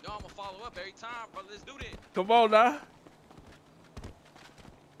 No, I'm gonna follow up every time, brother. Let's do this. Come on now.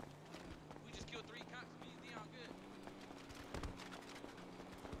 We just killed 3 cops. Me and Dion good.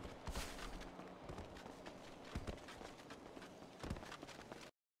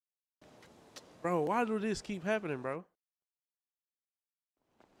 Bro, why do this keep happening, bro?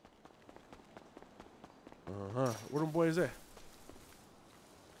 Where them boys at?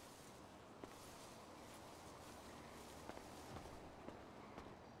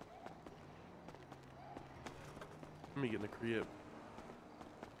 Let me get in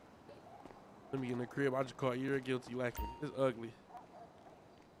the crib. I just caught you're guilty lacking. It's ugly.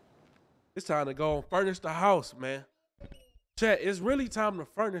 It's time to go and furnish the house, man. Chat, it's really time to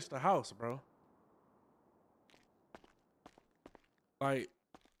furnish the house, bro. Like,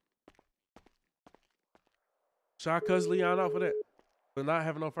 should I cuss Leon out for that? For not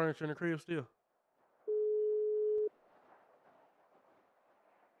having no furniture in the crib still?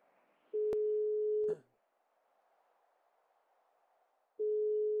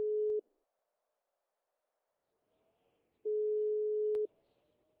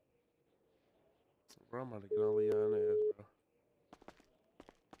 Bro, I'm about to get on Leon's ass, bro.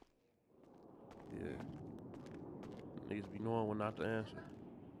 Yeah. Niggas be knowing when not to answer.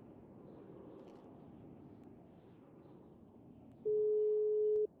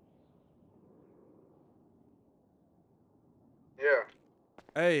 Yeah.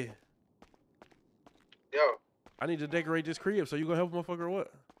 Hey. Yo. I need to decorate this crib, so you gonna help a motherfucker or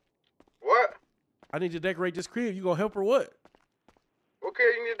what? What? I need to decorate this crib. You gonna help her what? What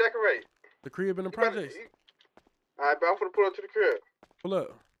crib you need to decorate? The crib in the projects. Alright, bro, I'm gonna pull up to the crib. Pull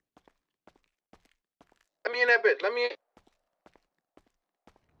up. Let me in that bitch. Let me in.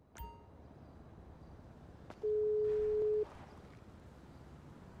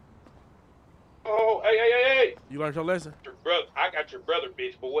 Oh, hey. You learned your lesson? Your brother, I got your brother,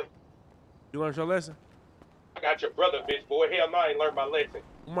 bitch boy. You learned your lesson? I got your brother, bitch boy. Hell no, I ain't learned my lesson.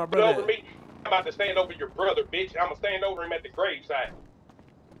 Where my Put brother over at? me. I'm about to stand over your brother, bitch. I'm gonna stand over him at the graveside.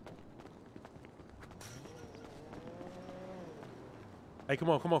 Hey, come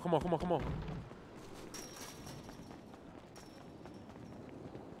on.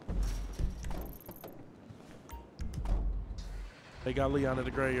 They got Leon at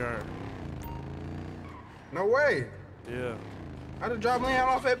the graveyard. No way. Yeah. I just dropped Leon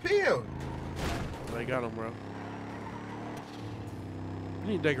off at Peel. They got him, bro.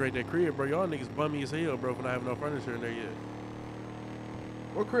 You need to decorate that crib, bro. Y'all niggas bummy as hell, bro, for not having no furniture in there yet.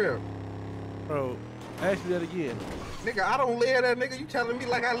 What crib? Bro, ask me that again. Nigga, I don't live there, nigga. You telling me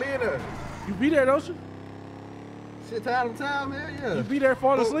like I live there. You be there, don't you? Shit, time to time, man, yeah. You be there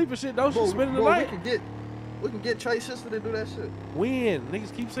falling asleep and shit, don't you? Spending the night? We can get Trey's sister to do that shit. When?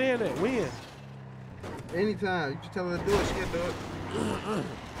 Niggas keep saying that. When? Anytime. You just tell her to do it, she can do it.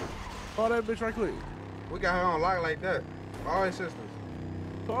 Call that bitch right quick. We got her on lock like that. All his sisters.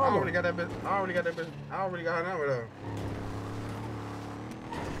 I already got that bitch. I already got her number though.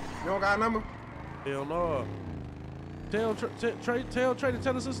 You don't got a number? Hell no. Tell Trey to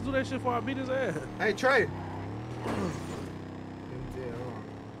tell his sister to do that shit before I beat his ass. Hey Trey.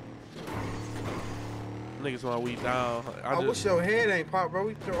 Niggas want we down. I wish your head ain't popped, bro.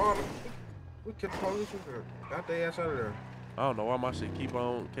 We kept the police. Got their ass out of there. I don't know why my shit keep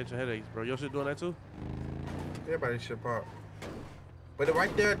on catching headaches, bro. Your shit doing that too? Everybody shit pop. But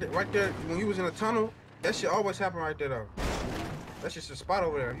right there, when you was in the tunnel, that shit always happen right there though. That's just a spot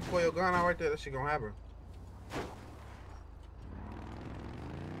over there. You pull your gun out right there, that shit gonna happen.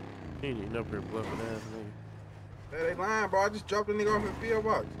 He ain't even up here bluffing ass nigga. Hey, they lying, bro. I just dropped the nigga off in PO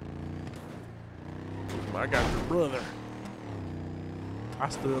box. I got your brother. I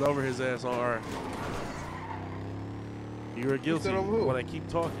stood over his ass on Earth. You're guilty when I keep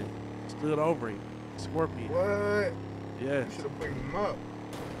talking. Stood over him. Scorpion. What? Yes. You should have picked him up.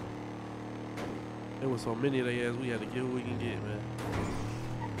 There was so many of they ass we had to get what we can get, man.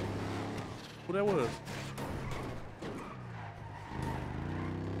 Who that was?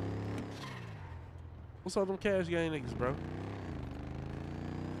 What's up them cash gang niggas, bro?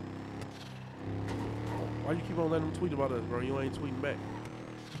 Why you keep on letting them tweet about us, bro? You ain't tweeting back.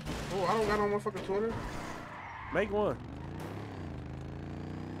 Oh, I don't got no motherfucking Twitter. Make one.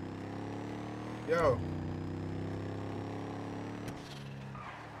 Yo.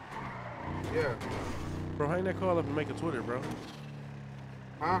 Yeah. Bro, hang that call up and make a Twitter, bro.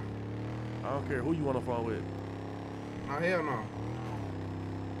 Huh? I don't care who you want to phone with. No, hell no.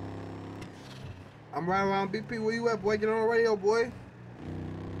 I'm riding around BP. Where you at, boy? Get on the radio, boy.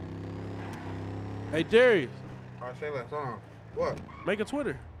 Hey, Darius. All right, say less. Hold on. What? Make a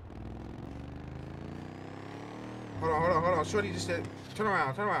Twitter. Hold on. Shorty just said, turn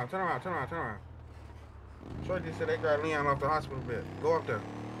around. Shorty just said they got Leon off the hospital bed. Go up there.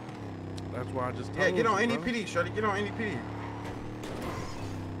 That's why I just told Yeah, get on you, NEPD, Shorty. Get on NEPD.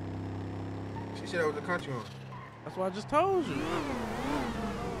 She said it was a country one. That's why I just told you.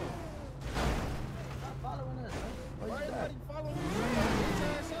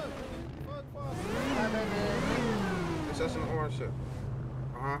 It's us in the orange shit.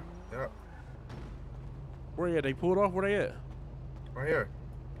 Uh-huh. Yep. Where you at? They pulled off? Where they at? Right here.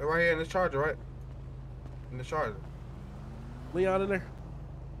 They're right here in this charger, right? In the charger. Leon in there?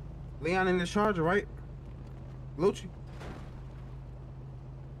 Leon in the charger, right? Lucci.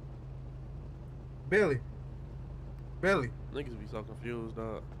 Billy. Niggas be so confused,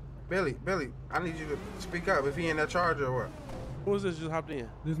 dog. Billy, I need you to speak up if he in that charger or what. Who is this just hopped in?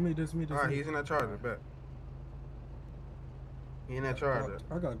 This me. Alright, he's in that charger, bet. He in that charger.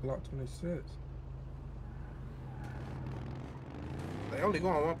 I got Glock 26. They only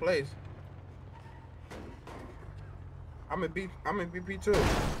going one place. I'm in BP too.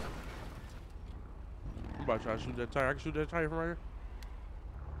 I'm about to try to shoot that tire. I can shoot that tire from right here.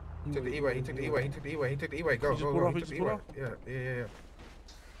 He took the E-way. He took the E-way. Go. He just pulled off? Yeah.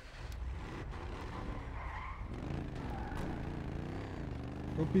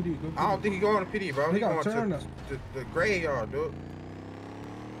 Go PD. I don't think he going to PD, bro. He going got turn to up. the graveyard, dude.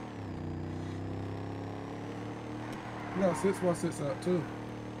 You got 6x6 up too.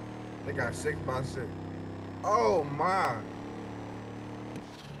 They got 6x6. Oh my!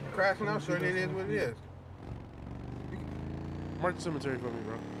 Crashing out, sure it is what it is. Mark the cemetery for me,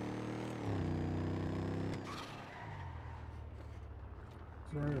 bro.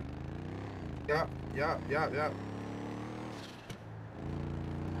 Sorry. Yup.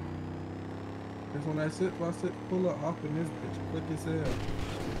 This one that 6x6 pull up off in this bitch quick as hell.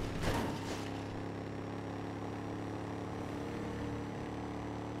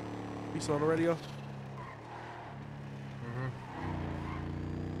 You saw on the radio?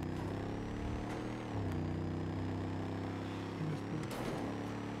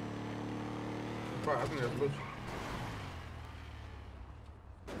 I think that's Lucci.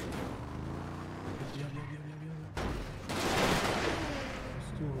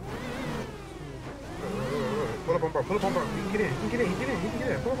 Pull up on bro. He can get in.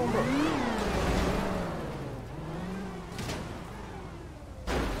 Pull up on bro.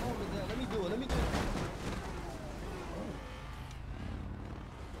 Let me do it.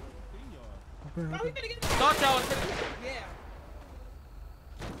 Thought y'all was Yeah.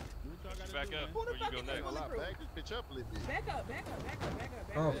 Back up. Where you go next? Back this bitch up a little bit. Back up.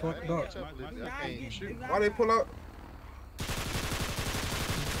 Oh, fucked up. I can't shoot. Why they pull up?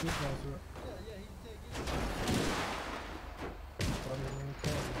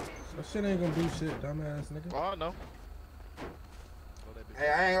 That shit ain't gonna do shit, dumbass nigga. Oh, no. Hey,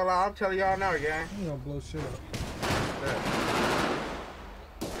 I ain't gonna lie. I'm telling y'all now, gang. You gonna blow shit up.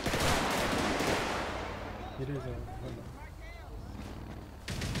 It is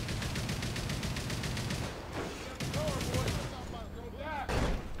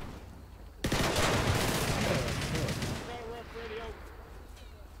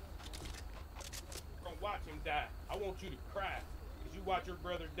Watch him die. I want you to cry because you watch your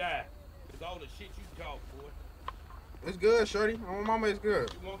brother die. Because all the shit you talk, boy. It's good, shorty. My mama is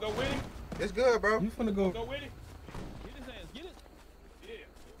good. You want to go with him? It's good, bro. You finna go. Go with him? Get his ass. Get it. Yeah.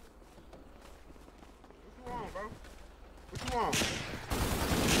 What you want, bro? What you want?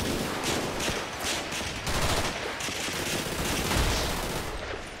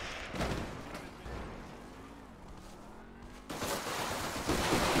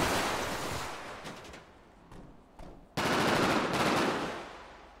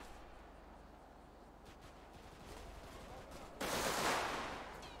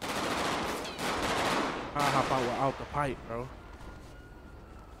 I hop out without the pipe, bro.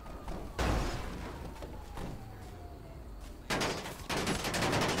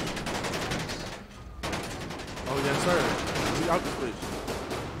 Oh, yes, sir. We out the switch.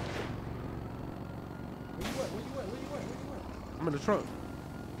 Where you at? I'm in the trunk.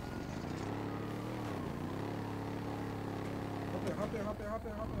 Hop there.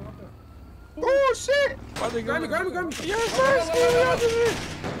 Oh, shit! Grab me. Yes, sir. Excuse me out this bitch.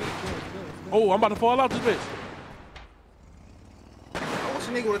 Oh, I'm about to fall out this bitch. I wish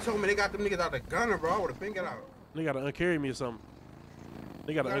nigga would have told me they got them niggas out the gunner, bro, I would have been got out. They gotta uncarry me or something.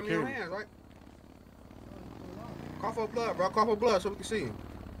 They gotta You got him in your uncarry me. hands, right? Cough up blood, bro. Cough up blood so we can see him.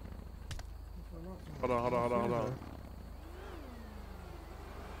 Hold on.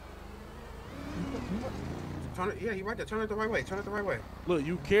 Turn it, yeah, he right there. Turn it the right way. Turn it the right way. Look,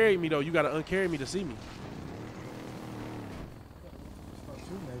 you carried me though. You gotta uncarry me to see me. Stop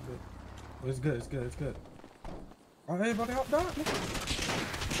shooting that bitch. Oh, it's good. It's good. It's good. Oh, everybody out there.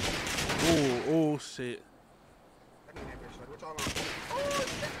 Oh shit.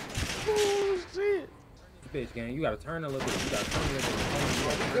 Oh shit. Bitch, gang, you gotta turn a little bit. You gotta turn a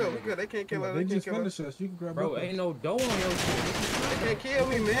little bit. We good. They can't kill us. They just finished us. You can grab Bro, ain't no dough on your shit. They can't kill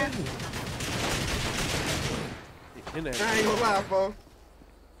me, man. I ain't gonna lie, folks.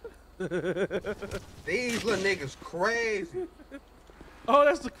 These little niggas crazy. Oh,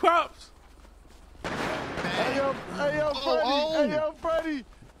 that's the cops. Hey yo, Freddy.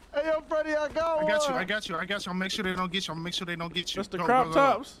 Hey yo, Freddy, I got one. I got you. I'll make sure they don't get you. That's the crop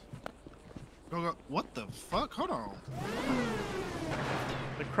tops. Go. What the fuck? Hold on.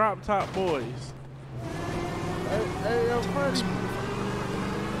 The crop top boys. Hey yo, Freddy.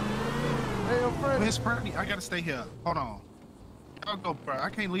 Where's Freddy? I gotta stay here. Hold on. I'll go, bro. I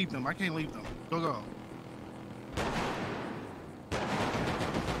can't leave them. Go.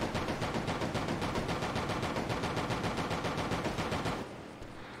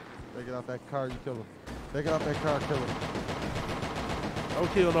 They get out that car, you kill him. They get out that car, kill him.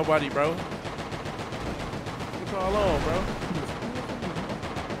 Don't kill nobody, bro. What's all on, bro?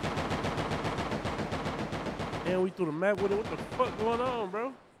 And we threw the map with it. What the fuck going on,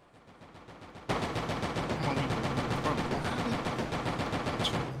 bro?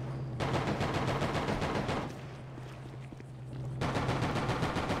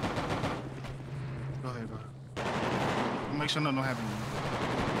 Go ahead. Make sure nothing happen.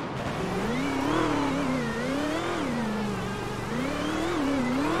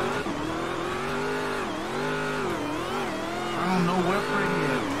 I don't know where Freddy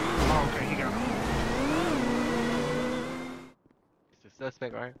is. Oh, okay, he got him. It's the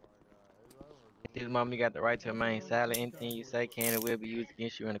suspect, right? This moment, you got the right to remain silent. Anything you say can and will be used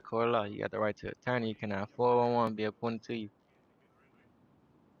against you in the court of law. You got the right to attorney. You cannot 411 be appointed to you.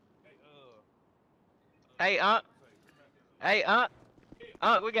 Hey,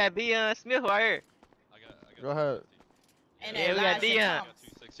 we got Dion Smith right here. Go ahead. Yeah, we got Dion.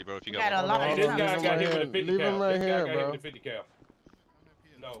 260, bro. If you got a lot of This guy got hit with a 50 Leave him cal. right This guy here, got hit bro. with a 50 cal.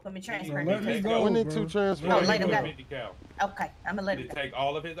 No. Let me transfer Let me go, We need bro. two transfers. No, let him go. 50 cal. Okay, I'm gonna let him To go. take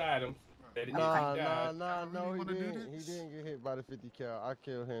all of his items. That he Nah, died. no, he didn't. He didn't get hit by the 50 cal. I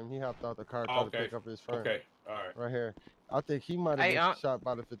killed him. He hopped out the car, tried Okay. to pick up his friend. Okay, all right. Right here. I think he might have Hey, been shot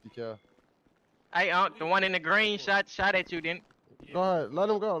by the 50 cal. Hey, the one in the green shot at you, didn't? Go ahead. Let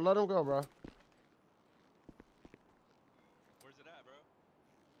him go, bro.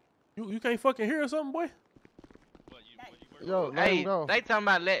 You can't fucking hear or something, boy? Yo, let Hey, him go. they talking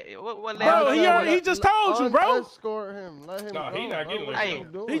about what Bro, he just told you, bro. Escort him. Let him No, go. he not getting bro. let Hey,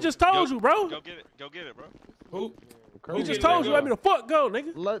 go. He just told you, bro. Go get it, bro. Who? He just told you let me the fuck go,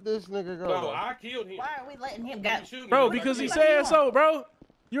 nigga. Let this nigga go. No, bro. I killed him. Why are we letting him go? Bro, because he said so, bro.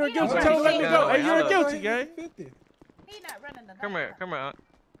 You're a guilty. Tell him let me go. Hey, you're a guilty, gang. He not running the Come here.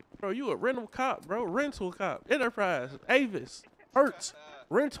 Bro, you a rental cop, bro. Rental cop. Enterprise. Avis. Hertz.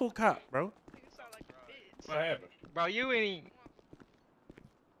 Rental cop, bro. What happened? Bro, you ain't.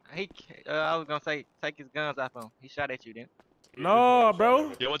 I was gonna say take his guns off him. He shot at you, then. No,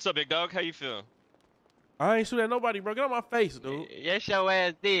 bro. Yo, what's up, big dog? How you feeling? I ain't shoot at nobody, bro. Get on my face, dude. Yes, your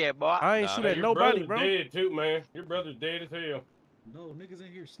ass dead, boy. I ain't shoot at Your nobody, brother's bro. dead too, man. Your brother's dead as hell. No, niggas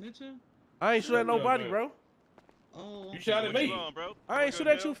in here snitching? I ain't shoot at nobody, bro. Oh, You shot at me. Bro? I ain't shoot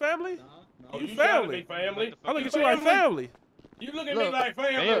at you, family. Oh, You you shot at family. me, family. I look at you like family. You look at me like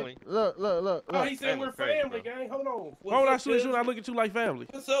family. Look. Oh, he said we're family, gang. Hold on. Why would I shoot at you and I look at you like family?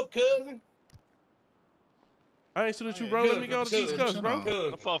 What's up, cousin? I ain't shoot at you, bro. Let me go to these cuffs, bro.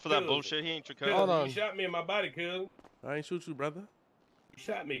 Don't fall for that bullshit. He ain't your cousin. Hold on. You shot me in my body, cousin. I ain't shoot you, brother. You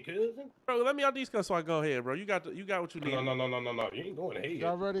shot me, cousin. Bro, let me out these cuffs so I go ahead, bro. You got what you need. No. You ain't going ahead.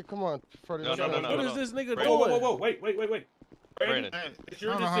 Y'all ready? Come on, Freddie. No. What is this nigga doing? Whoa. Wait. Brandon. It's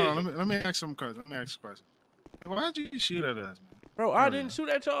your Hold decision. on. Let me ask some questions. Why'd you shoot at us, man? Bro, I didn't shoot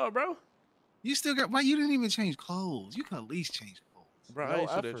at y'all, bro. You still got. Why you didn't even change clothes? You could at least change clothes. Bro, I ain't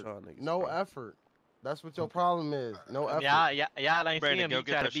shoot at y'all niggas. No effort. That's what your problem is. No effort. Y'all ain't Brandon, see him. go He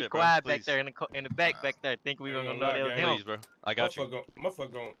get try that to be shit, bro, quiet back please. there in the back back there. Think we were gonna know that was him. Please, bro. I got you.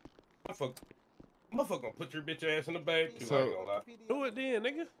 Motherfucker gonna put your bitch ass in the bag too. So- I ain't gonna lie. Do it then,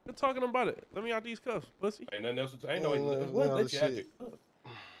 nigga. We're talking about it. Let me out these cuffs, pussy. Ain't nothing else. Ain't no. Ain't nothing What? else Let you out shit. there.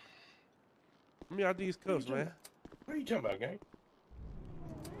 Let me out these cuffs, man. What are you talking about, gang?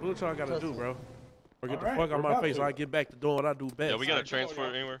 What y'all gotta do, bro? Or get the Alright, fuck out we're my about face to. so I get back to doing what I do best. Yeah, we got to transfer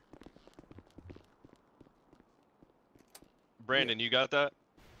anywhere. Brandon, you got that?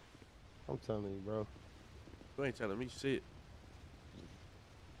 I'm telling you, bro. You ain't telling me shit.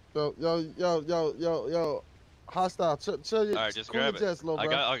 Yo. Hostile. Chill your, All right, just cool grab your jets, it. little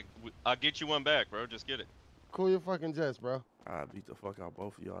bro. I'll get you one back, bro. Just get it. Cool your fucking jets, bro. I beat the fuck out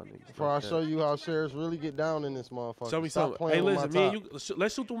both of y'all niggas. Before I show you how sheriffs really get down in this motherfucker. Show me Stop something. Hey, playing with listen, my me and top. you,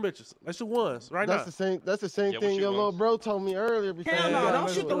 let's shoot them bitches. Let's shoot ones right now. That's the same thing your little bro told me earlier. Before Hell you no, got don't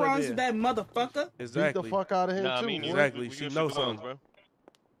into shoot the it. ones with that motherfucker. Exactly. Beat the fuck out of him Nah, too. I mean, Exactly. we She gonna knows shoot the something. ones,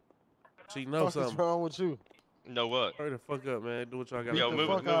 She What knows the fuck is something. wrong with you? Know what? Hurry the fuck up, man. Do what y'all gotta Yo, do. move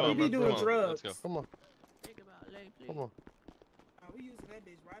fuck it, out move of on, here. bro. doing Come on, drugs. let's go. Come on. Come on. We using that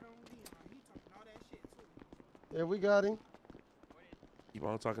bitch right on me. He talking all that shit too. Yeah, we got him. Keep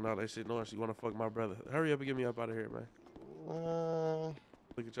on talking all that shit, knowing she wanna fuck my brother. Hurry up and get me up out of here, man.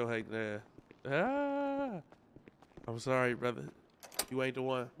 Look at your hating ass. Ah, I'm sorry, brother. You ain't the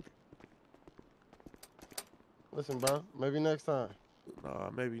one. Listen, bro. Maybe next time. Nah,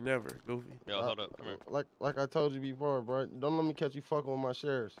 maybe never, Goofy. Yo, hold up. Come here. Like I told you before, bro. Don't let me catch you fucking with my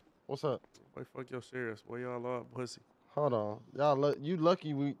sheriffs. What's up? Boy, fuck your sheriffs. Boy, y'all are pussy. Hold on. Y'all, you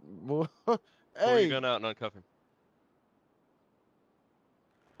lucky we. Boy. Pull Hey. your gun out and uncuff him.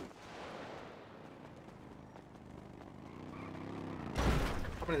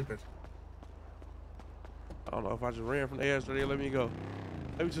 Open this bitch. I don't know if I just ran from the ass, they let me go.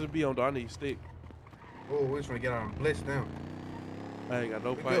 Let me just be on, though. I need a stick. Oh, we just want to get on blitz down. I ain't got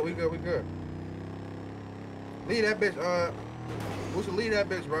no We fight. good, we good, we good. Lead that bitch, we should lead that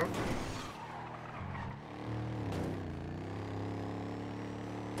bitch, bro.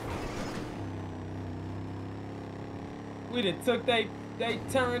 We done took they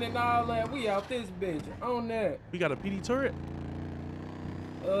turn and all that. We out this bitch on that. We got a PD turret?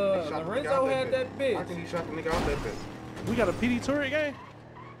 Lorenzo had that bitch. I think he shot the nigga out that bitch. We got a PD turret, gang?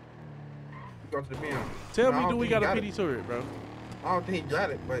 Go to the bin. Tell No, I me, don't do we think got he a PD turret, bro? I don't think he got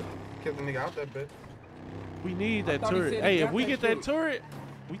it, but he killed the nigga out that bitch. We need that thought he turret. said he Hey, if got we that get shit. that turret,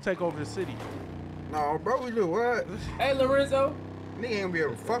 we take over the city. No, bro, we do what? Hey, Lorenzo. Nigga ain't gonna be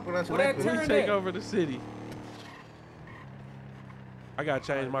able to fuck with us. Where that in turret We bitch. take over the city. I gotta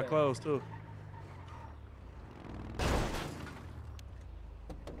change my clothes, too.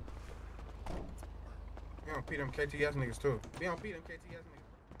 Be on P them KTS niggas too. Be on P them KTS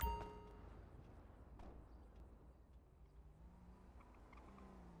niggas.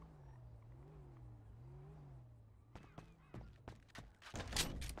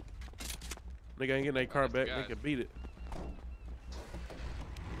 Nigga ain't getting their car back. They guys. can beat it.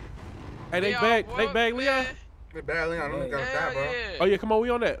 Hey, they Leon, back. They what, back, Leon. man? They bad, Leon. Them niggas gotta Hell die, bro. yeah. Oh, yeah, come on. We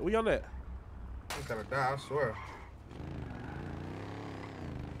on that. We on that. They gotta die, I swear.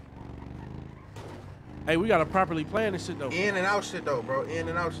 Hey, we gotta properly plan this shit, though. In and out shit though, bro. In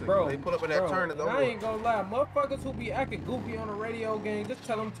and out shit. Bro, They pull up in that bro, turn, it's and over. I ain't gonna lie, motherfuckers who be acting goofy on the radio, gang, just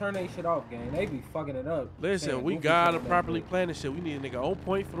tell them turn they shit off, gang. They be fucking it up. Listen, saying we goofy gotta shit on that properly bitch. plan this shit. We need a nigga on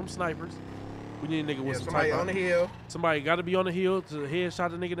point for them snipers. We need a nigga with some somebody type on of- the hill. Somebody gotta be on the hill to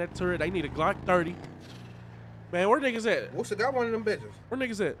headshot the nigga in that turret. They need a Glock 30. Man, where niggas at? What's got one of them bitches? Where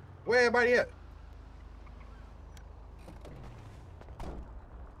niggas at? Where everybody at?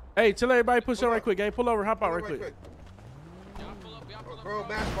 Hey, tell everybody push up right quick, gang. Pull over, hop out right quick. Bro,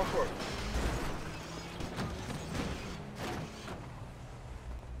 basketball court.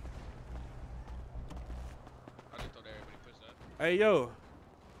 Hey, yo.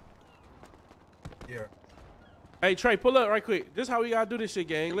 Yeah. Hey, Trey, pull up right quick. This how we gotta do this shit,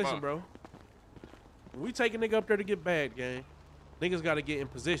 gang. Come Listen, on. bro. When we take a nigga up there to get bad, gang, niggas gotta get in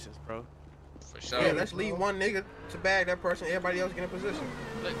positions, bro. For sure. Yeah, let's leave one nigga to bag that person. Everybody else get in position.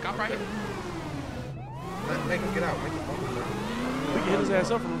 Look, come right here. Make him get out. Make him focus, bro. We can hit his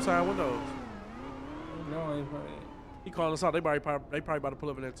ass up from the side windows. No, I ain't probably. He calling us out. They probably about to pull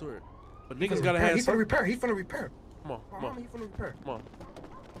up in that turret. But He niggas finna gotta repair. have He finna repair. He finna repair. Come on, come on, He finna repair. come on.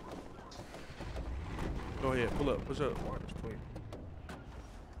 Go ahead, pull up, push up.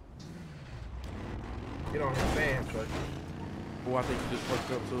 Get on his fan, Trey. Oh, I think you just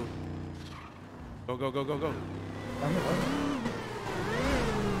fucked up too. Go, go, go, go, go.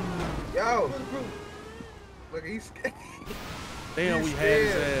 Yo. Look, he's scared. Damn, we had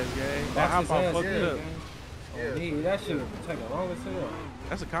his ass, gang. That hop out fucked it up. Yeah. Me, that shit would take a long as hell.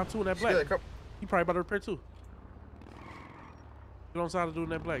 That's a cop too in that black. He probably about to repair too. Get on side of doing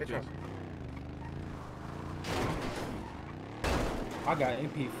that black, Jess. I got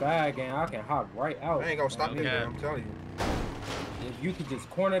MP5, gang. I can hop right out. I ain't gonna stop man. nigga, I'm telling you. If you could just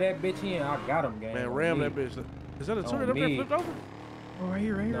corner that bitch in, I got him, gang. Man, ram that bitch. Is that a turret up there flipped over? Oh, right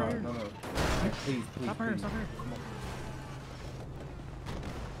here, right here, No, right here. no, no. Please, please, Stop her, please. stop her. Come on.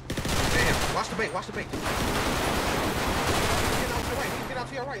 Damn, watch the bait, watch the bait. Get out to your right, get out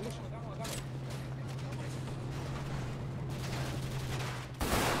to your right. Listen.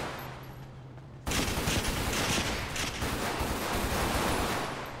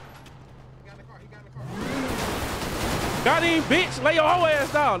 Got him, bitch. Lay your whole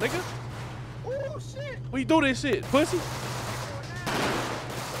ass down, nigga. Oh shit. We do this shit, pussy.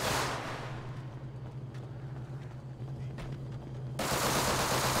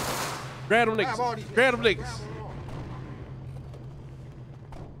 Grab them niggas. Grab them niggas.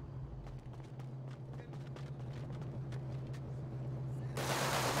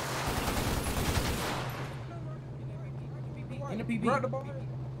 In the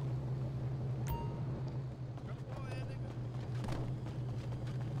PB.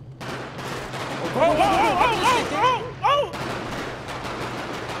 I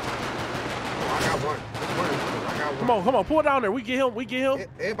got one. I got one. Come on, pull it down there. We get him.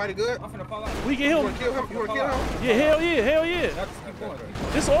 Everybody good? I'm finna fall out. We get him. You wanna kill him? Yeah, hell yeah, hell yeah. Keep going.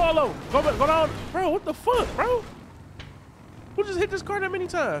 It's all over. Go down. Bro, what the fuck, bro? Who just hit this car that many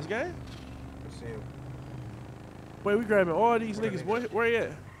times, gang? Let's see him. Wait, we grabbing all these niggas, boy. Where he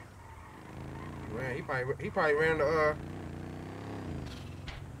at? Man, he probably ran the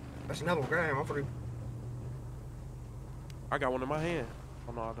that's another one. Grab him. I'm for the. I got one in my hand.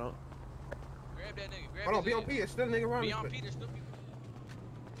 Oh no, I don't. Grab that nigga. Grab Hold on, his BOP. It's still a nigga around. BOP, there's still people.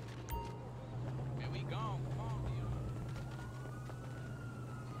 Man, we gone. Come on,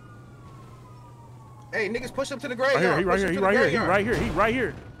 Hey, niggas push him to the Right graveyard. here, he right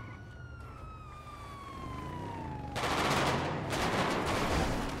here.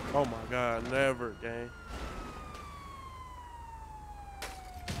 Oh my God, never, gang.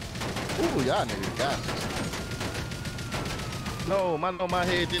 Ooh, y'all niggas got it. No, my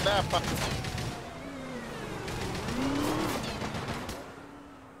head did not pop.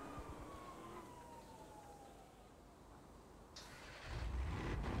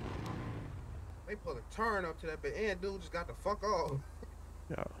 They pull a turn up to that bit, and dude just got the fuck on.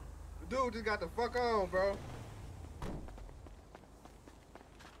 Yeah. The dude just got the fuck on, bro.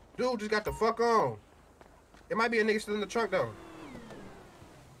 Dude just got the fuck on. It might be a nigga still in the trunk though.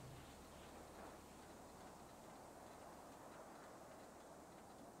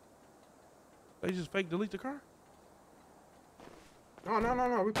 They just fake delete the car? No,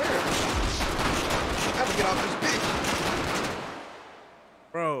 repair it. Have to get off this bitch.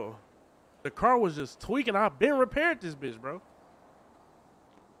 Bro, the car was just tweaking. I've been repaired this bitch, bro.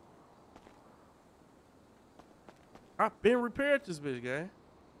 I've been repaired this bitch, gang.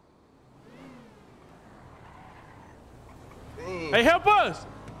 Dang. Hey, help us!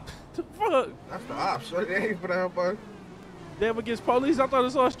 The fuck? That's the ops. So they ain't for the help us. Them against police. I thought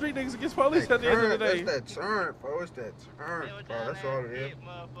it's all street niggas against police at the end of the day. That's that turn, bro. It's that turn, bro. That's all it is.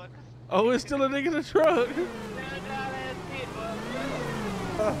 Oh, it's still a nigga in the truck.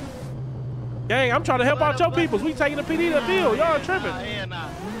 Gang, I'm trying to help out your peoples. We taking the PD to deal. Y'all tripping.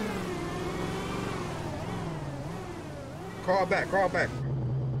 Crawl back.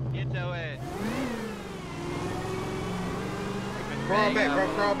 Get your ass. Crawl back, bro.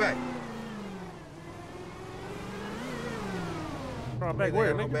 Crawl back. Crawl back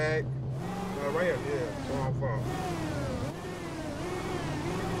where, nigga? Back. Right here, yeah. So I'm far.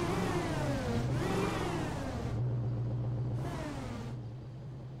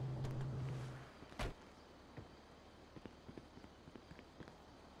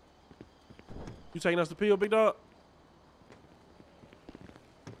 You taking us to peel, big dog?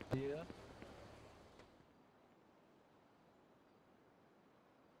 Yeah.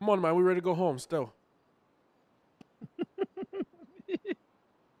 Come on, man. We ready to go home still.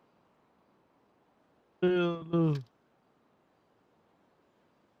 Hell no.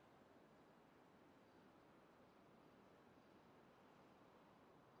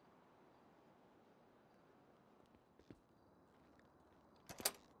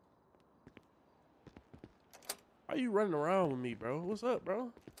 Why you running around with me, bro? What's up, bro?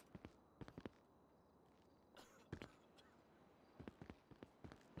 I'm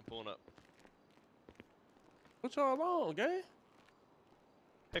pulling up. What y'all on, gang?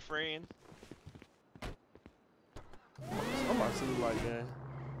 Hey, friend. Somebody see you like, gang.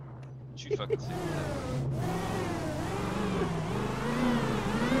 What you fucking see?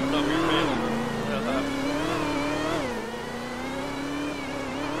 What's up, your family? What happened?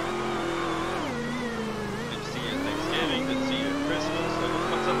 Good to see you at Thanksgiving. Good to see you at Christmas.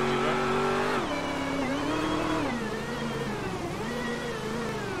 What's up with you, bro?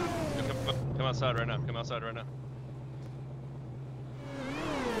 outside right now. Come outside right now.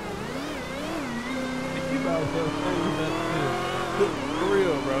 For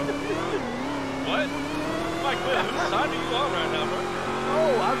real, bro. What? Mike, whose side are you on right now, bro?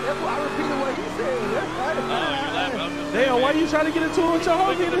 Oh, I repeated what he said. Oh, you laughing. Damn, why you trying to get into it with your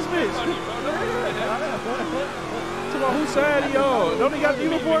homie in this bitch? Come on, whose side are you on? Don't he got the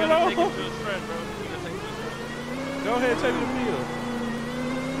uniform on? Go ahead and take me to the field.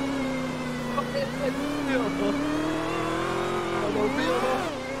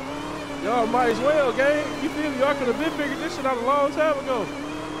 Y'all might as well, gang. You feel me? Y'all could have been figured this shit out a long time ago.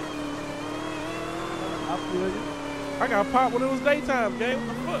 I feel you. I got popped when it was daytime, gang.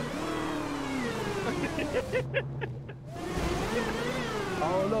 What the fuck?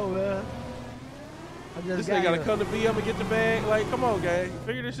 I don't know, man. I just This nigga gotta come to BM and get the bag. Like, come on, gang.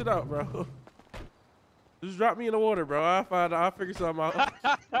 Figure this shit out, bro. Just drop me in the water, bro. I'll figure something out.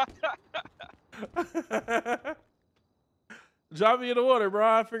 Drop me in the water, bro.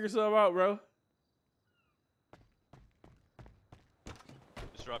 I'll figure something out, bro.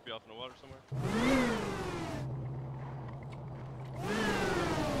 Just drop you off in the water somewhere?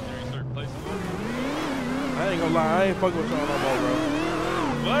 I ain't gonna lie, I ain't fucking with y'all no more, bro.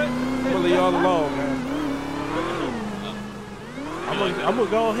 What? I'm gonna leave y'all alone, man. I'm gonna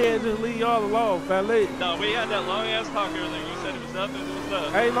go ahead and just leave y'all alone, fat lady. No, we had that long ass talk earlier. You said it was up and it was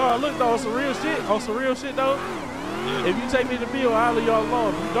up. Hey, no, look though, on some real shit. On some real shit though. Yeah. If you take me to the field, I'll leave y'all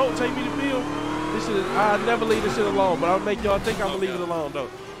alone. If you don't take me to the field, I'll never leave this shit alone. But I'll make y'all think I'm gonna leave it alone though.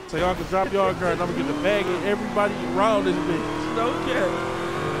 So y'all can drop y'all car and I'm gonna get the bag and everybody around this bitch. No care.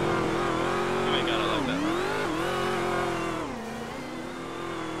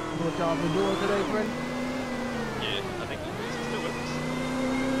 What y'all been doing today, friend? Yeah, I think he's still with us.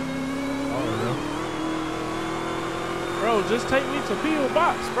 Oh, yeah. Bro, just take me to P.O.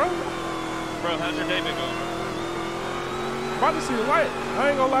 Box, bro. Bro, how's your day been going, bro? About to see the light. I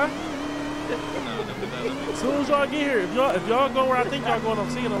ain't gonna lie. As soon as y'all get here, if y'all go where I think y'all going,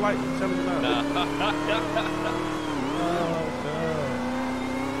 I'm seeing the light. I'm telling you now. Nah. Oh, God.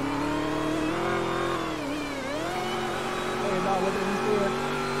 Hey, nah, what did he do?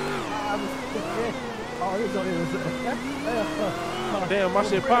 Oh, he's on his. Damn, my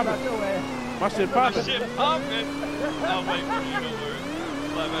shit popping. My shit popping. My shit popping. I'll wait for you, don't worry.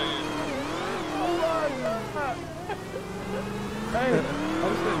 Slap back in. Oh my God. Hey,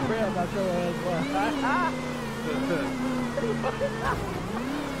 I'm just gonna pray about your ass, boy.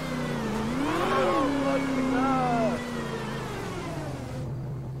 Oh, fucking God.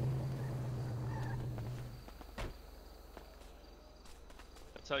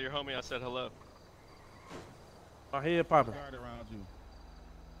 Tell your homie I said hello. My head popping. Around you.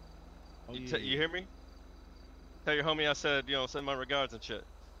 Oh, You hear me? Tell your homie I said, you know, send my regards and shit.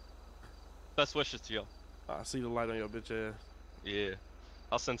 Best wishes to y'all. I see the light on your bitch ass. Yeah.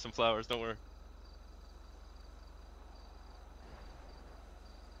 I'll send some flowers, don't worry.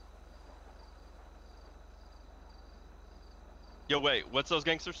 Yo, wait, what's those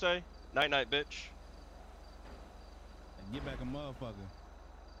gangsters say? Night night, bitch. And get back a motherfucker.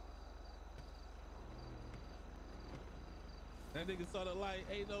 That nigga saw the light,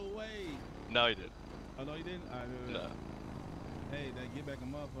 ain't no way. No, he didn't. Oh, no, he didn't? All right, No. Hey, that get back a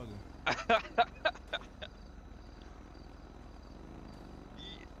motherfucker.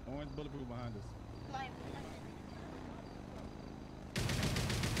 Orange bulletproof behind us.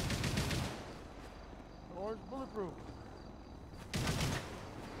 Orange bulletproof.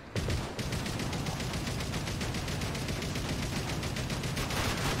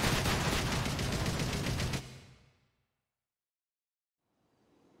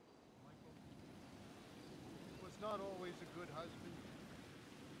 Not always a good husband,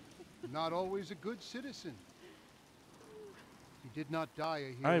 not always a good citizen. He did not die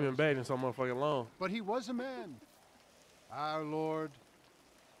a hero. I ain't been bagging so motherfucking long. But he was a man. Our Lord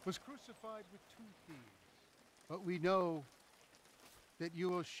was crucified with 2 thieves. But we know that you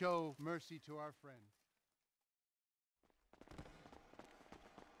will show mercy to our friend.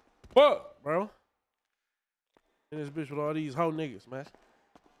 Fuck, bro. In this bitch with all these hoe niggas, man.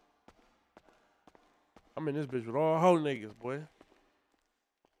 I'm in this bitch with all hoe niggas, boy.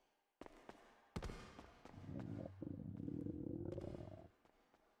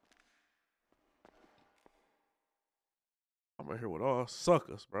 I'm in here with all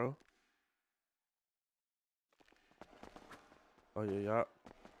suckers, bro. Oh, yeah, y'all.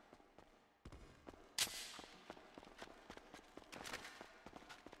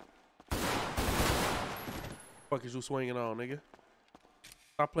 Fuck is you swinging on, nigga?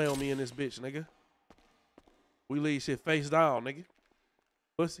 Stop playing with me in this bitch, nigga. We leave shit face down, nigga.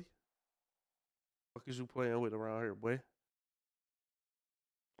 Pussy. What is you playing with around here, boy?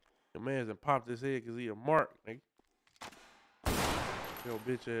 Your man's done popped his head because he a mark, nigga. Yo,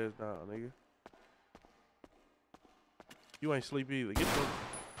 bitch ass down, nigga. You ain't sleep either. Get the...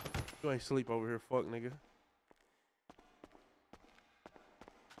 You ain't sleep over here, fuck, nigga.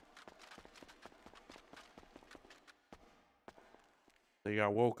 Nigga, I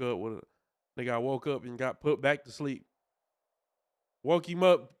woke up with a... Nigga, I woke up and got put back to sleep. Woke him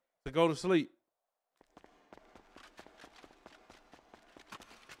up to go to sleep.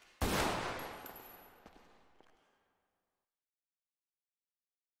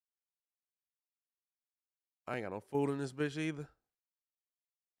 I ain't got no food in this bitch either.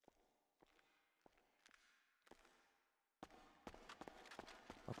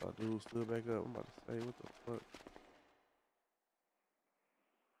 I thought dude stood back up. I'm about to say, what the fuck?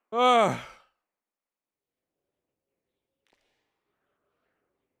 Ah!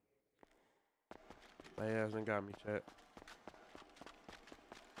 My ass done got me, chat.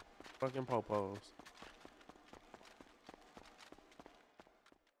 Fucking popos.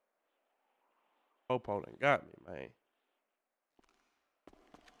 Popo done got me, man.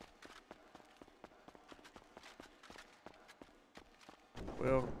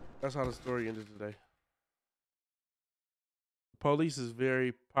 Well, that's how the story ended today. The police is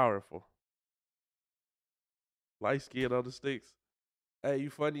very powerful. Light skin on the sticks. Hey, you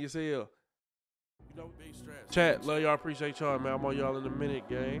funny as hell. You know, big straps. Chat, love y'all, appreciate y'all, man. I'm on y'all in a minute,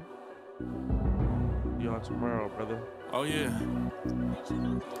 gang. Y'all tomorrow, brother. Oh, yeah.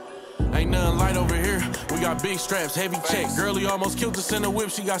 Ain't nothing light over here. We got big straps, heavy checks. Girlie almost killed us in the whip.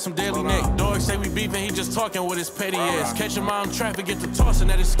 She got some deadly neck. Dog say we beefing. He just talking with his petty ass. Catch him out in traffic, get the tossing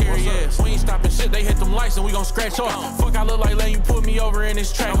at his scary ass. We ain't stopping shit. They hit them lights and we gon' scratch off. Fuck, I look like letting you put me over in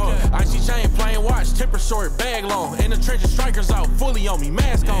this track. Icy chain, playing watch, temper short, bag long. In the trenches, strikers out, fully on me,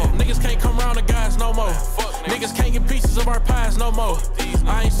 mask on. Niggas can't come around the guys no more. Niggas can't get pieces of our pies no more.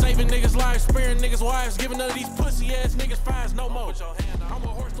 I ain't saving niggas' lives, sparing niggas' wives, giving none of these pussy ass niggas fines no more.